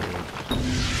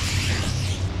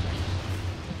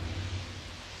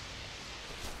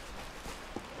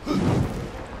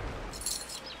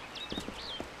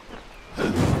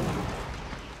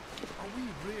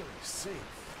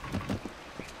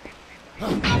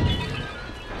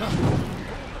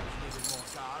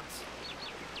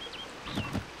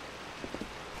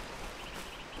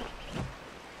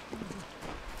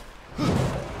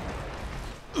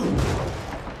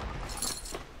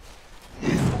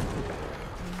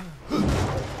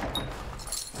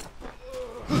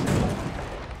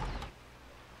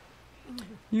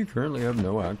 You currently have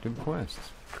no active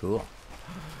quests. Cool.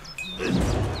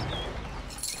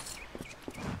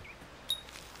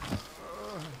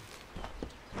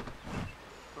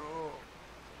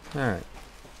 Alright.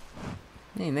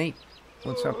 Hey mate,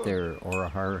 what's up there,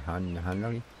 Orahar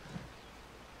Hanali?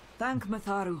 Thank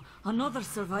Matharu, another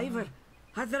survivor.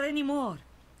 Are there any more?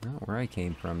 Not where I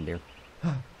came from, dear.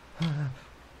 I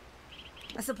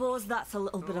suppose that's a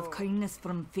little bit of kindness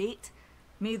from fate.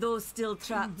 May those still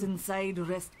trapped inside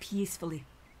rest peacefully.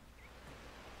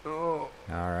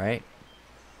 Alright.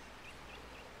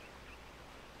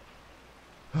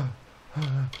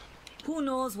 Who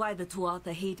knows why the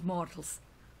Tuatha hate mortals?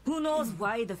 Who knows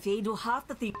why the Fae do half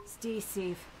the thing? Stay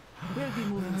safe. We'll be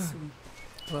moving soon.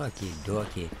 Okie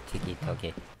dokie, tiki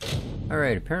toki.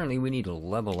 Alright, apparently we need to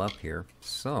level up here.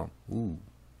 So, ooh,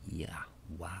 yeah,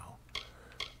 wow.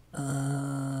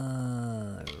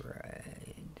 Alright.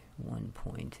 1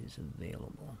 point is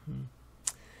available.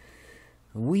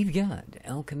 We've got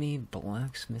alchemy,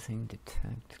 blacksmithing,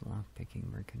 detect,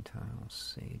 lockpicking, mercantile,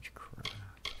 sagecraft.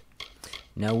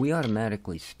 Now we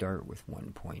automatically start with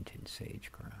 1 point in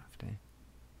sagecraft, eh?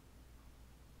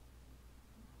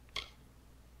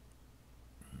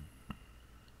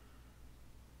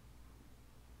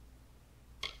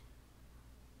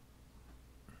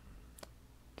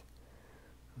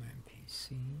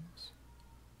 NPCs.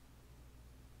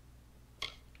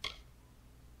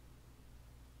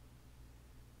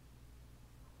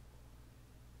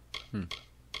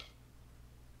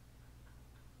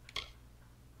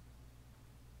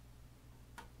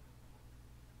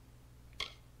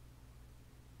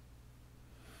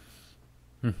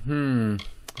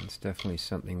 That's definitely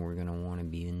something we're going to want to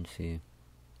be into.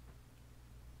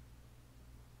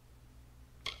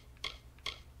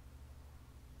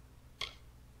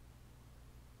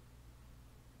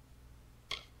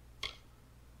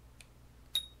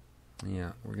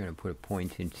 Yeah, we're going to put a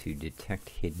point into detect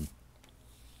hidden.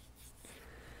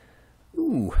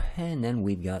 Ooh, and then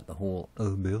we've got the whole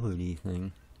ability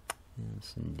thing.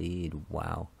 Yes, indeed.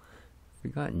 Wow.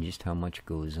 Forgotten just how much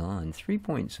goes on. 3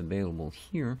 points available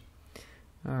here.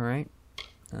 Alright.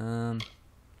 What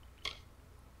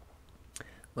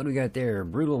do we got there?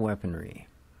 Brutal weaponry.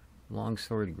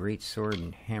 Longsword, greatsword,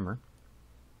 and hammer.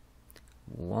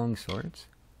 Longswords.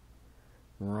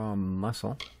 Raw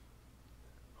muscle.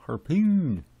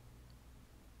 Harpoon.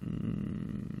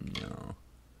 No.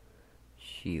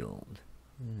 Shield.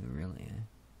 Really,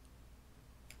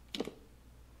 eh?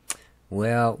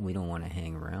 Well, we don't want to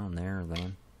hang around there,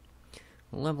 then.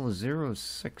 Level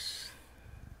 06.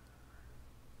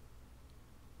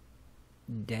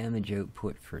 Damage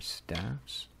output for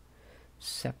staffs.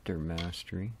 Scepter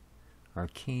mastery.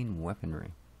 Arcane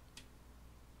weaponry.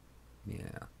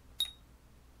 Yeah.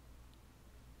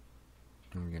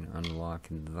 We're going to unlock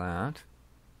that.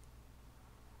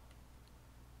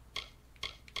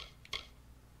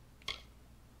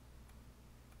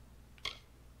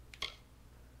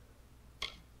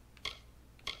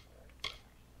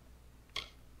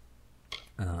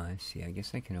 I see. I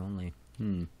guess I can only...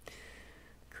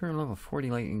 Current level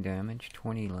 40 lightning damage,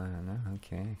 20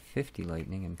 okay, 50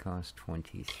 lightning and cost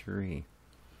 23.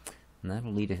 And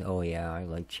that'll lead us... Oh yeah, I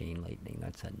like chain lightning.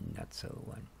 That's a nutso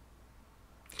one.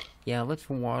 Yeah, let's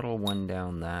waddle one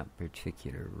down that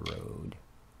particular road.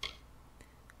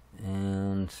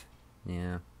 And,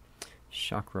 yeah,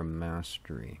 chakra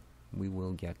mastery. We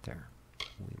will get there.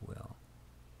 We will.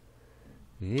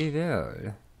 We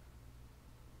will.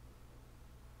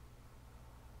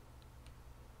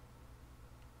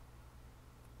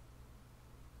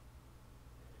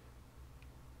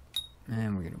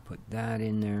 And we're going to put that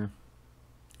in there.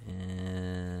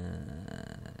 And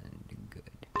good.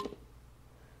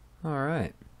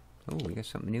 Alright. Oh, we got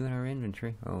something new in our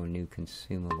inventory. Oh, new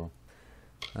consumable.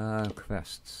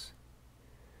 Quests.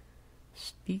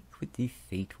 Speak with the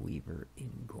Fate Weaver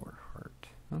in Goreheart.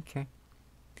 Okay.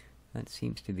 That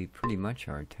seems to be pretty much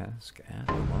our task at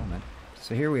the moment.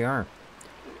 So here we are.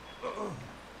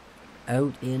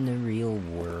 Out in the real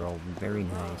world. Very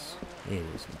nice. It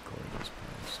is a gorgeous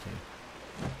place, too.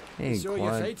 Hey, so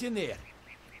you're fighting there.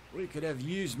 We could have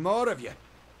used more of you.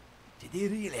 Did they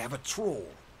really have a troll?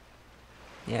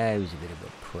 Yeah, he was a bit of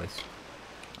a puss.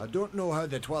 I don't know how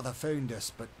the Twatha found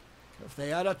us, but if they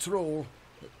had a troll,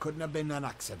 it couldn't have been an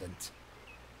accident.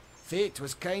 Fate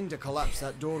was kind to collapse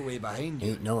that doorway behind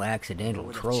you. Ain't no accidental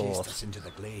would have trolls. chased us into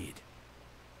the glade.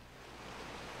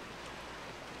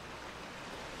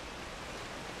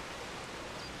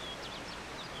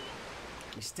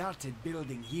 We started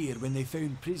building here when they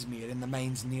found Prismere in the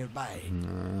mines nearby.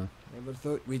 Never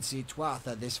thought we'd see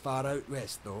Twatha this far out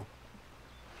west, though.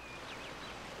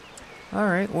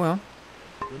 Alright, well.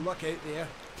 Good luck out there.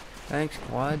 Thanks,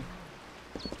 Claude.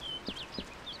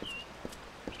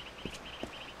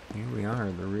 Here we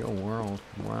are, the real world.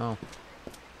 Wow.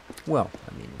 Well,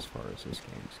 I mean, as far as this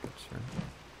game's concerned.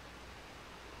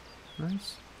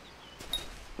 Nice.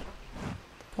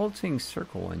 Pulsing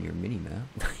circle on your mini-map.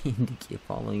 Indicate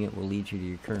following it will lead you to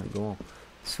your current goal.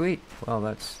 Sweet. Well,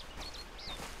 that's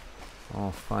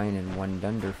all fine and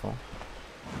wonderful.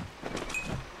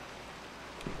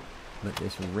 But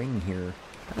this ring here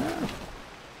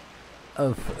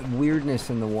of weirdness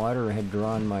in the water had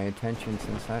drawn my attention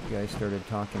since that guy started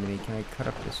talking to me. Can I cut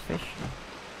up this fish?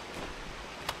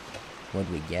 What'd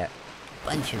we get?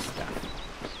 Bunch of stuff.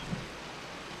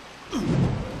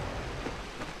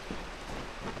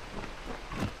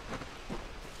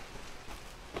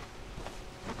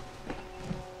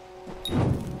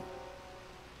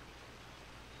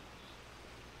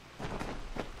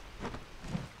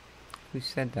 Who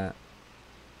said that?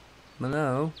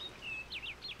 Hello?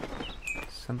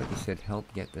 Somebody said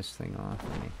help get this thing off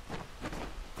of me.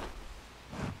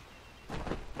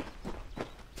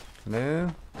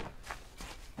 Hello?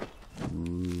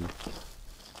 Ooh.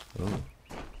 Oh.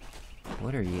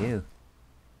 What are you?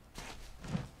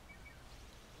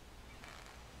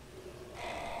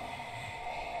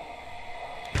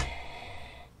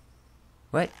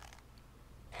 What?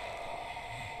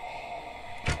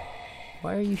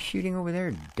 Why are you shooting over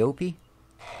there, dopey?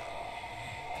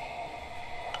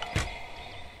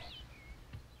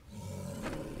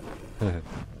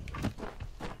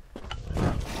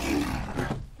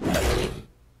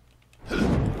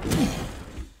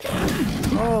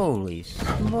 Holy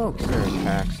smokes, their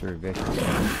attacks are vicious.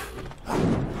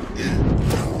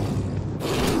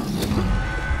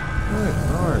 Good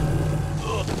lord.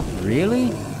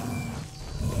 Really?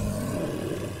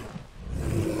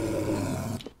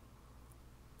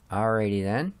 Alrighty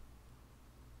then.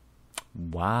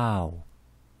 Wow.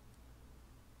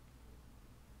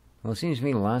 Well, it seems to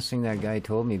me the last thing that guy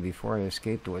told me before I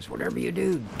escaped was, whatever you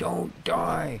do, don't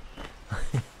die.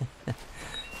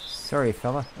 Sorry,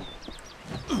 fella.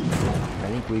 I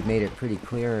think we've made it pretty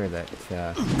clear that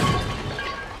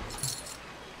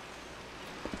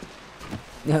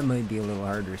that might be a little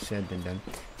harder said than done.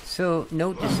 So,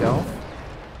 note to self.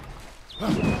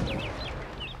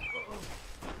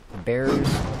 Bears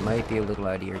might be a little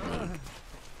out of your league.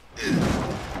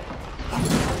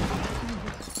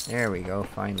 There we go,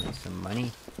 finally some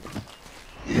money.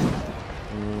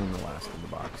 And the last of the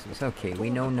boxes. Okay, we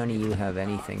know none of you have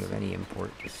anything of any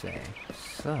import to say.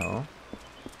 So,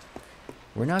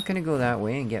 We're not going to go that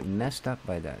way and get messed up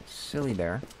by that silly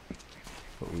bear,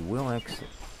 but we will exit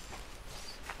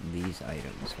these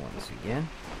items once again.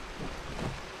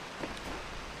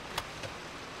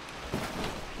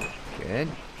 Good.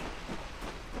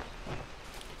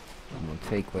 And we'll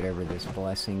take whatever this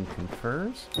blessing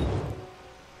confers.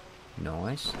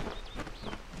 Nice.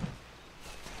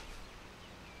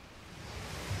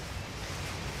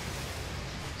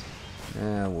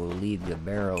 We'll leave the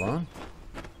bear alone.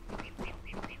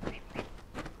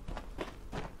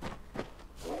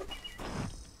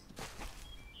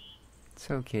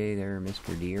 It's okay there,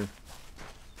 Mr. Deer.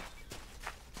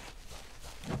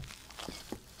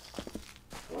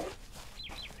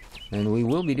 And we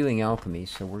will be doing alchemy,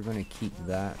 so we're going to keep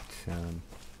that.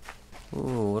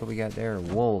 Oh, what do we got there?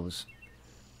 Wolves.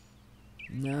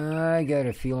 I got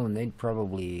a feeling they'd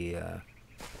probably...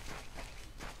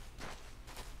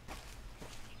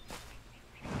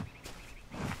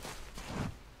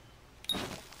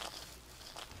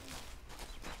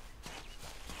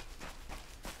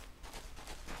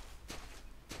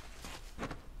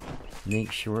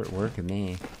 make short work of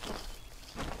me.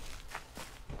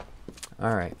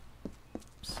 Alright.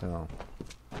 So,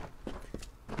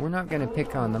 we're not going to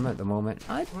pick on them at the moment.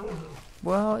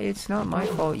 Well, it's not my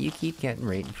fault you keep getting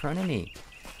right in front of me.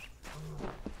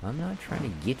 I'm not trying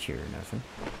to get you or nothing.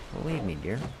 Believe me,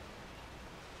 dear.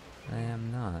 I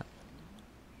am not.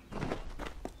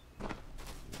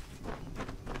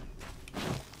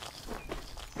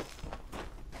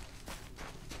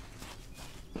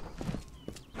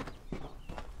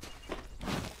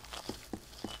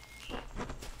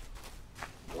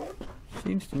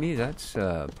 Seems to me that's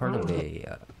part of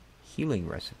a healing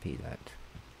recipe, that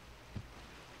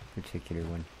particular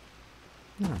one.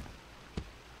 Yeah.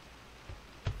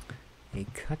 A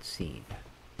cutscene.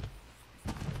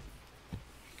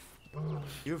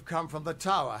 You've come from the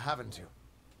tower, haven't you?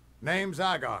 Name's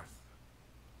Agarth.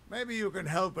 Maybe you can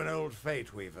help an old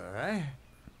fate weaver, eh?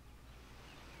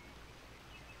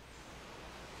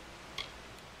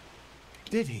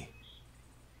 Did he?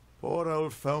 Poor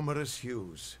old Fomerus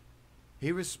Hughes.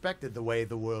 He respected the way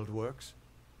the world works.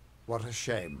 What a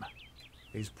shame.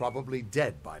 He's probably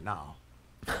dead by now.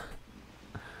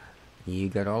 You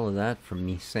got all of that from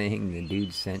me saying the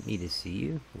dude sent me to see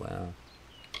you? Wow.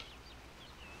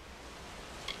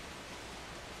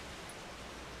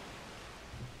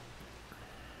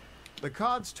 The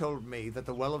cards told me that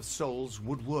the Well of Souls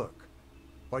would work,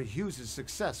 but Hughes's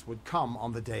success would come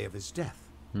on the day of his death.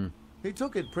 He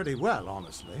took it pretty well,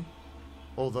 honestly.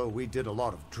 Although we did a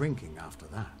lot of drinking after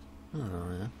that.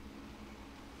 Oh, yeah.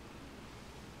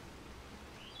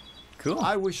 Cool.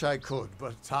 I wish I could,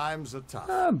 but times are tough.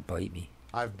 Bite me.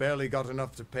 I've barely got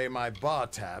enough to pay my bar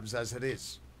tabs as it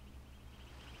is.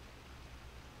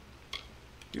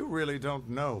 You really don't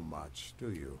know much,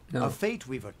 do you? No. A fate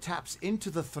weaver taps into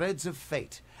the threads of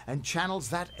fate and channels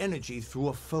that energy through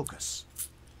a focus.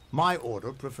 My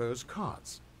order prefers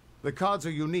cards. The cards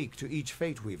are unique to each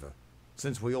fate weaver,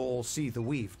 since we all see the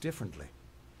weave differently.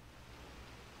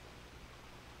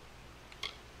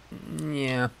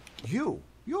 Yeah.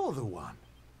 You're the one.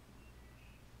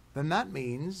 Then that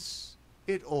means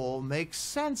it all makes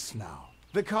sense now.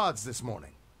 The cards this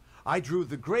morning. I drew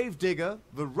the Gravedigger,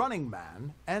 the Running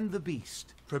Man, and the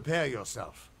Beast. Prepare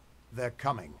yourself. They're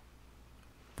coming.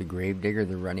 The Gravedigger,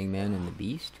 the Running Man, and the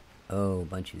Beast? Oh, a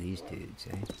bunch of these dudes,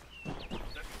 eh? The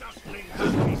dustling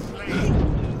has to be slain.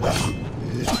 I'm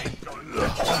going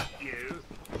to stop you.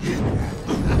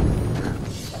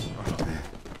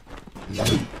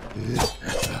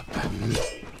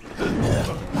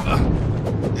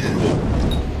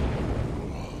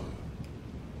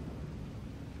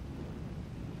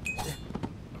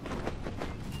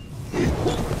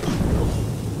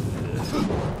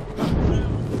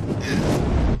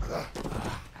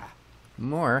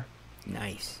 More?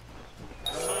 Nice.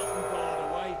 The mountain god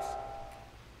awaits.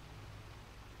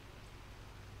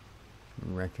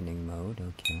 Reckoning mode,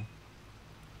 okay.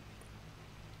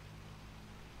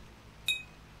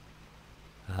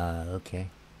 Okay.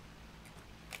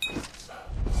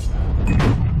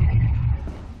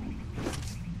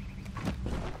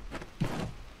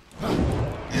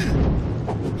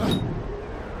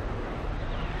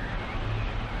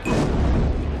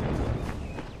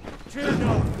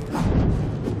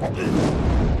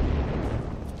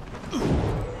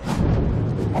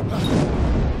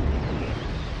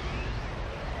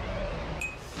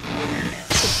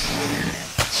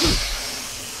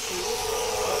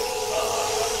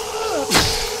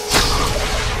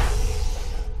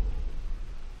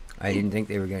 I didn't think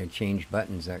they were going to change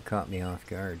buttons. That caught me off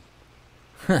guard.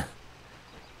 Huh.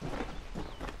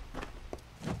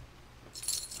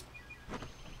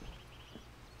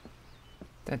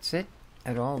 That's it?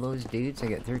 At all those dudes? I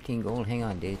got 13 gold. Hang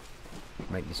on, dude.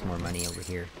 Might be some more money over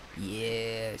here.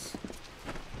 Yes!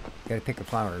 Gotta pick a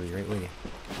flower. I'll be right with you.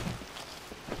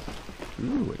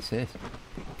 Ooh, what's this?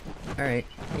 Alright.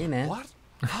 Hey, man. What?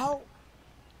 How?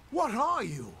 What are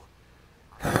you?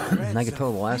 Like I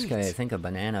told the last guy, I think a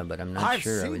banana, but I'm not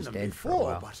sure. I was dead for a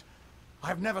while. But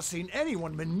I've never seen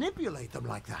anyone manipulate them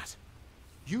like that.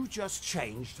 You just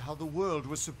changed how the world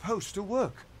was supposed to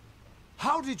work.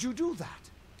 How did you do that?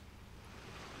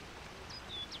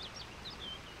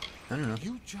 I don't know.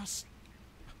 You just...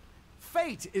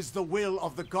 Fate is the will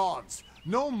of the gods.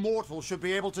 No mortal should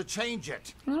be able to change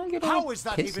it. How is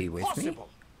that even possible?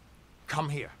 Come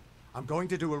here. I'm going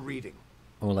to do a reading.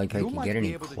 Oh, like I can get any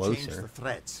You might be able to change closer. the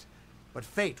threads, but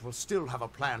fate will still have a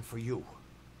plan for you.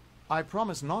 I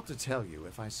promise not to tell you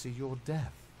if I see your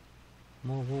death.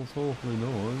 Well, hopefully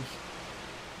noise.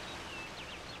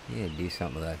 Yeah, do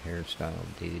something with that hairstyle,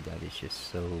 dude. That is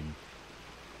just so...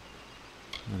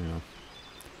 I don't know.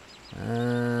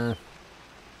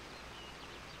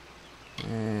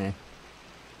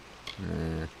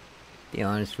 Be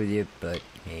honest with you, but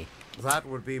hey. That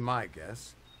would be my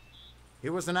guess. He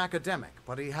was an academic,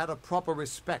 but he had a proper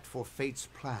respect for fate's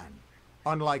plan,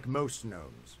 unlike most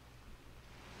gnomes.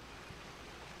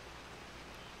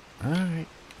 Alright.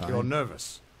 You're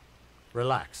nervous.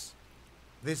 Relax.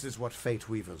 This is what fate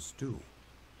weavers do.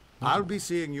 I'll be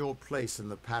seeing your place in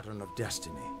the pattern of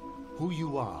destiny. Who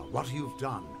you are, what you've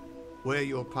done, where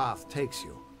your path takes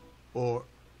you. Or,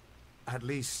 at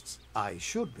least, I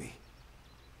should be.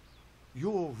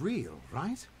 You're real,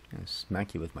 right? I'll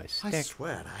smack you with my stick. I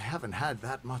swear I haven't had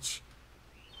that much.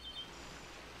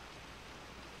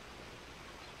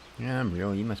 Yeah, I'm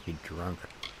real. You must be drunk.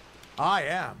 I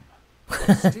am.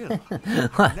 But still,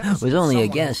 it was only a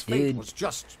guess, dude. Was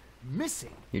just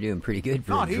missing. You're doing pretty good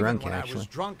for Not a drunk, even when actually. I was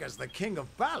drunk as the king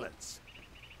of ballads.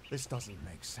 This doesn't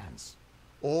make sense.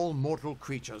 All mortal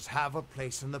creatures have a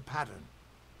place in the pattern.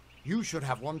 You should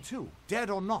have one too, dead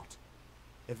or not.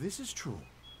 If this is true,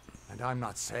 and I'm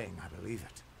not saying I believe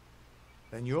it,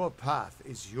 then your path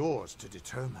is yours to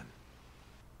determine.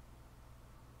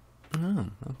 Oh,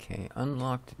 okay.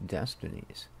 Unlocked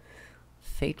destinies.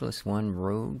 Fateless one,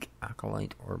 rogue,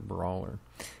 acolyte, or brawler.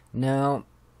 Now...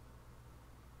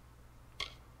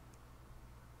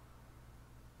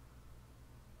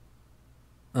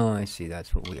 Oh, I see.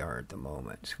 That's what we are at the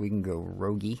moment. So we can go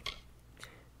roguey,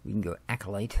 we can go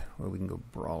acolyte, or we can go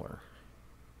brawler.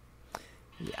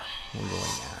 Yeah, we're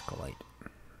going acolyte.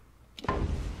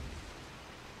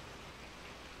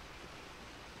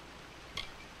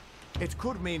 It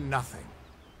could mean nothing.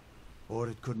 Or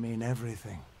it could mean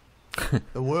everything.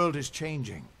 The world is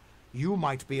changing. You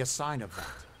might be a sign of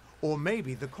that. Or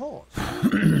maybe the cause.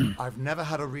 I've never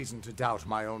had a reason to doubt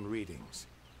my own readings.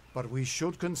 But we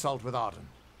should consult with Arden.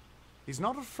 He's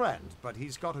not a friend, but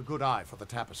he's got a good eye for the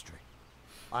tapestry.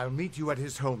 I'll meet you at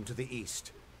his home to the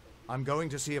east. I'm going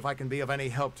to see if I can be of any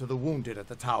help to the wounded at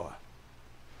the tower.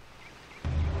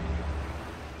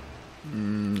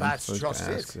 That's just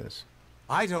it. This.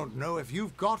 I don't know if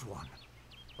you've got one,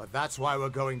 but that's why we're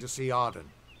going to see Arden.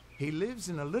 He lives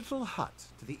in a little hut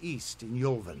to the east in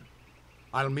Yulven.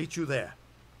 I'll meet you there.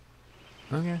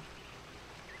 Okay.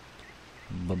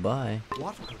 Bye-bye.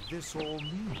 What could this all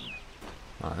mean?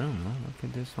 I don't know. What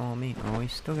could this all mean? Oh, we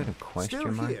still got a question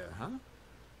Still mark? here, huh?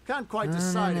 Can't quite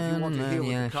decide if you want to hear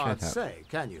yeah, what the cards shut up. say,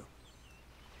 can you?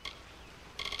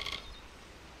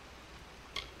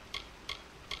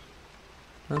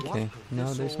 Okay. could No,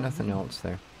 this there's all nothing mean? else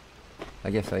there. I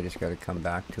guess I just got to come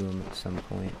back to him at some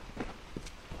point.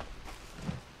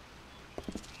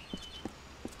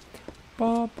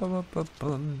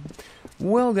 Ba-ba-ba-ba-bum.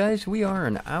 Well, guys, we are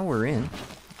an hour in,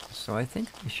 so I think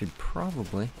we should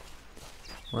probably...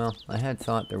 Well, I had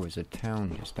thought there was a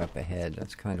town just up ahead.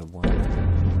 That's kind of why.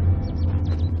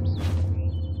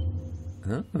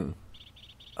 Oh.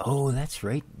 Oh, that's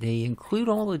right. They include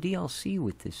all the DLC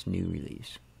with this new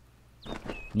release.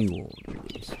 New old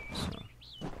release, so...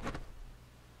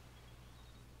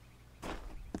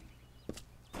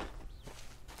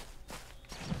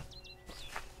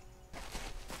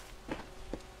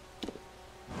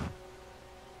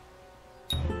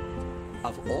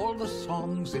 Of all the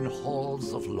songs in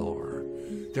halls of lore,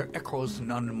 there echoes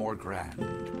none more grand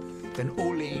than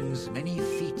Olein's many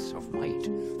feats of might,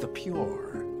 the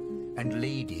pure, and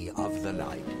lady of the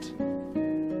light.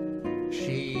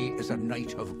 She is a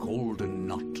knight of golden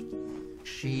knot.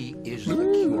 She is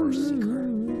the cure seeker,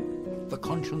 the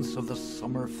conscience of the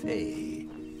summer fae.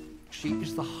 She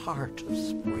is the heart of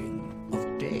spring,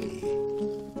 of day.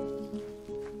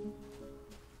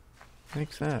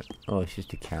 What's that? Oh, it's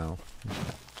just a cow.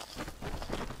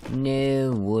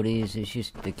 No, what is? It's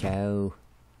just the cow.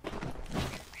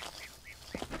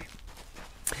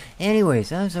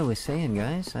 Anyways, as I was saying,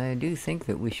 guys, I do think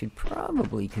that we should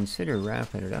probably consider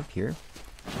wrapping it up here.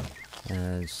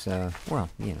 As, well,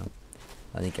 you know,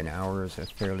 I think an hour is a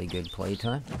fairly good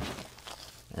playtime.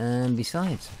 And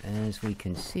besides, as we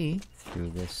can see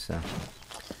through this,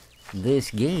 this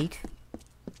gate,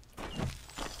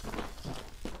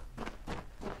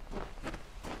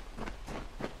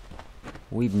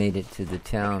 we've made it to the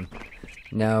town.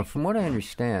 Now, from what I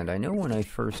understand, I know when I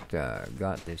first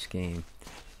got this game,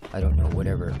 I don't know,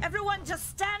 whatever. Everyone just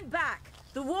stand back.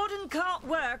 The warden can't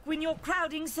work when you're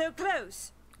crowding so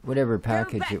close. Whatever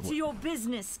package Go back to your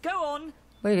business. Go on.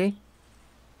 Lady.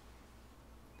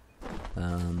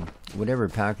 Whatever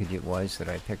package it was that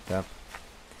I picked up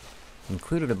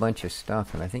included a bunch of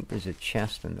stuff, and I think there's a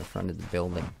chest in the front of the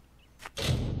building.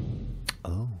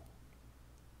 Oh.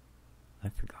 I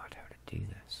forgot how to do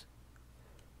this.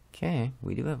 Okay,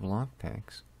 we do have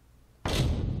lockpicks.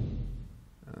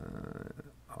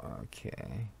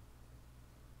 Okay.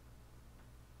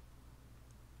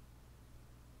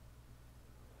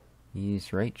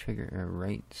 Use right trigger or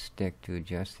right stick to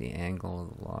adjust the angle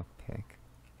of the lockpick.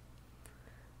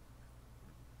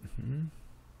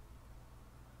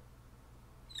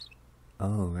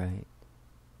 Oh, right.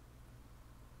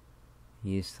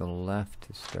 Use the left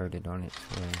to start it on its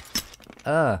way.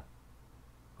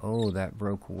 Oh, that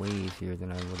broke way easier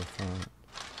than I would have thought.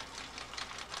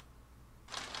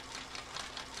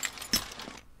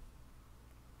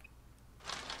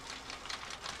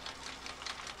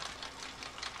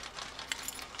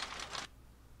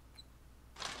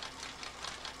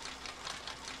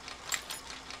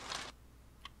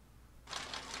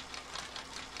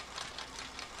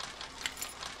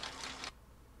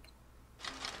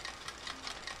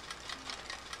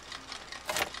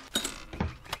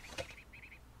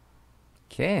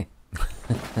 Okay.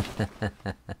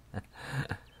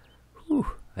 Whew.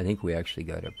 I think we actually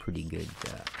got a pretty good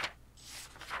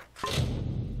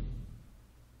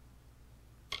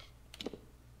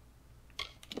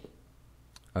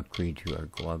upgrade to our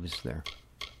gloves there.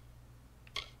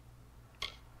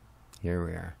 Here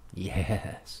we are.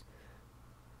 Yes.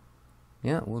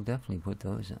 Yeah, we'll definitely put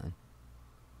those on.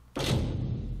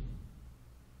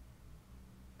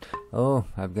 Oh,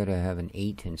 I've got to have an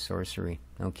 8 in sorcery.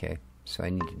 Okay. So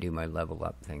I need to do my level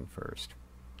up thing first.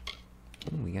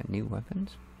 Oh, we got new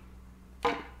weapons?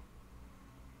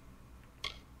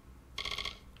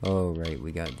 Oh, right,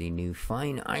 we got the new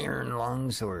fine iron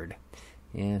longsword.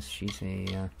 Yes, she's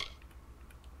a,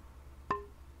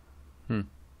 Alright.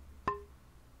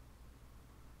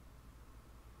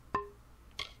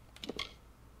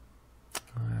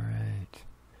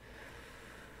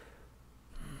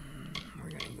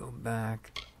 We're gonna go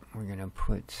back. We're gonna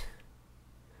put...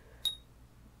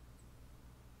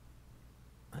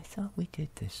 I thought we did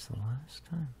this the last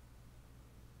time.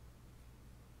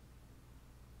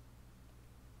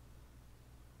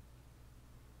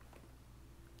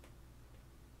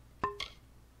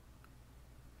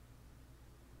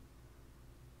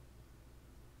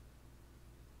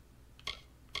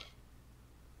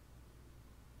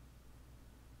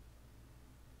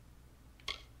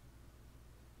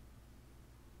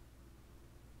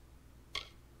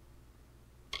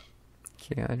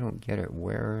 Okay, I don't get it.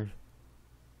 Where...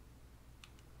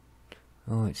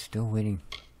 Oh, it's still waiting.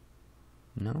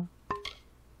 No?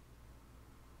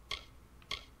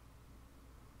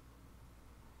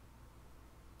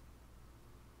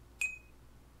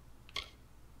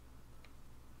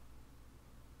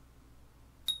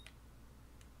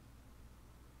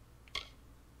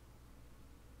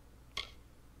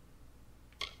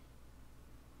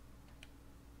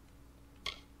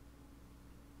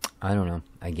 I don't know.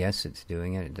 I guess it's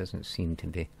doing it. It doesn't seem to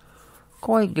be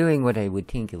quite doing what I would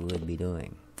think it would be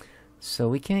doing. So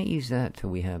we can't use that till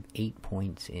we have 8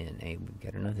 points in. Hey, we've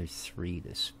got another 3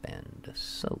 to spend.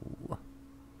 So...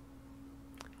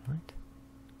 What?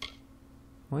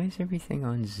 Why is everything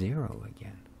on 0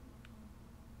 again?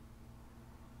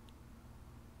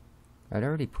 I'd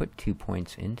already put 2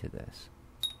 points into this.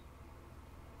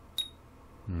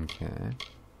 Okay.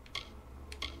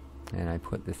 And I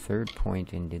put the 3rd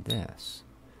point into this.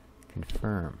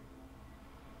 Confirm.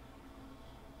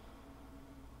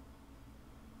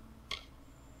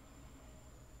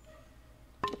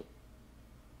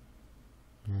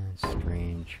 That's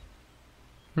strange.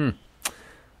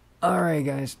 Alright,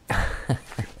 guys.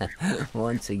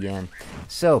 Once again.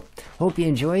 So, hope you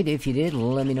enjoyed. If you did,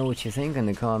 let me know what you think in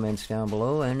the comments down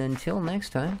below. And until next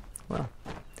time, well,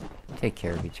 take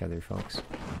care of each other, folks.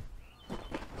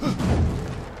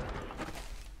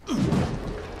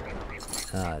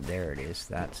 There it is.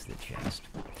 That's the chest.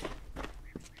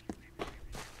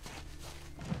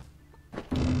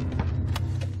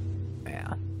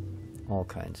 Yeah. All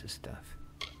kinds of stuff.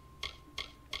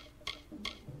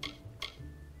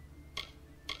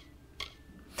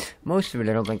 Most of it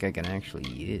I don't think I can actually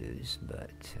use, but...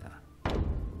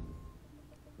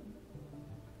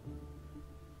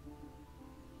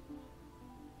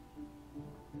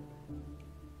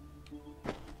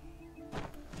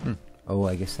 Oh,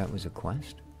 I guess that was a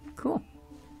quest. Cool.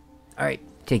 Alright,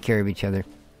 take care of each other.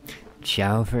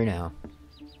 Ciao for now.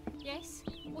 Yes?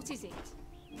 What is it?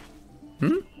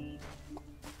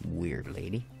 Weird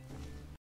lady.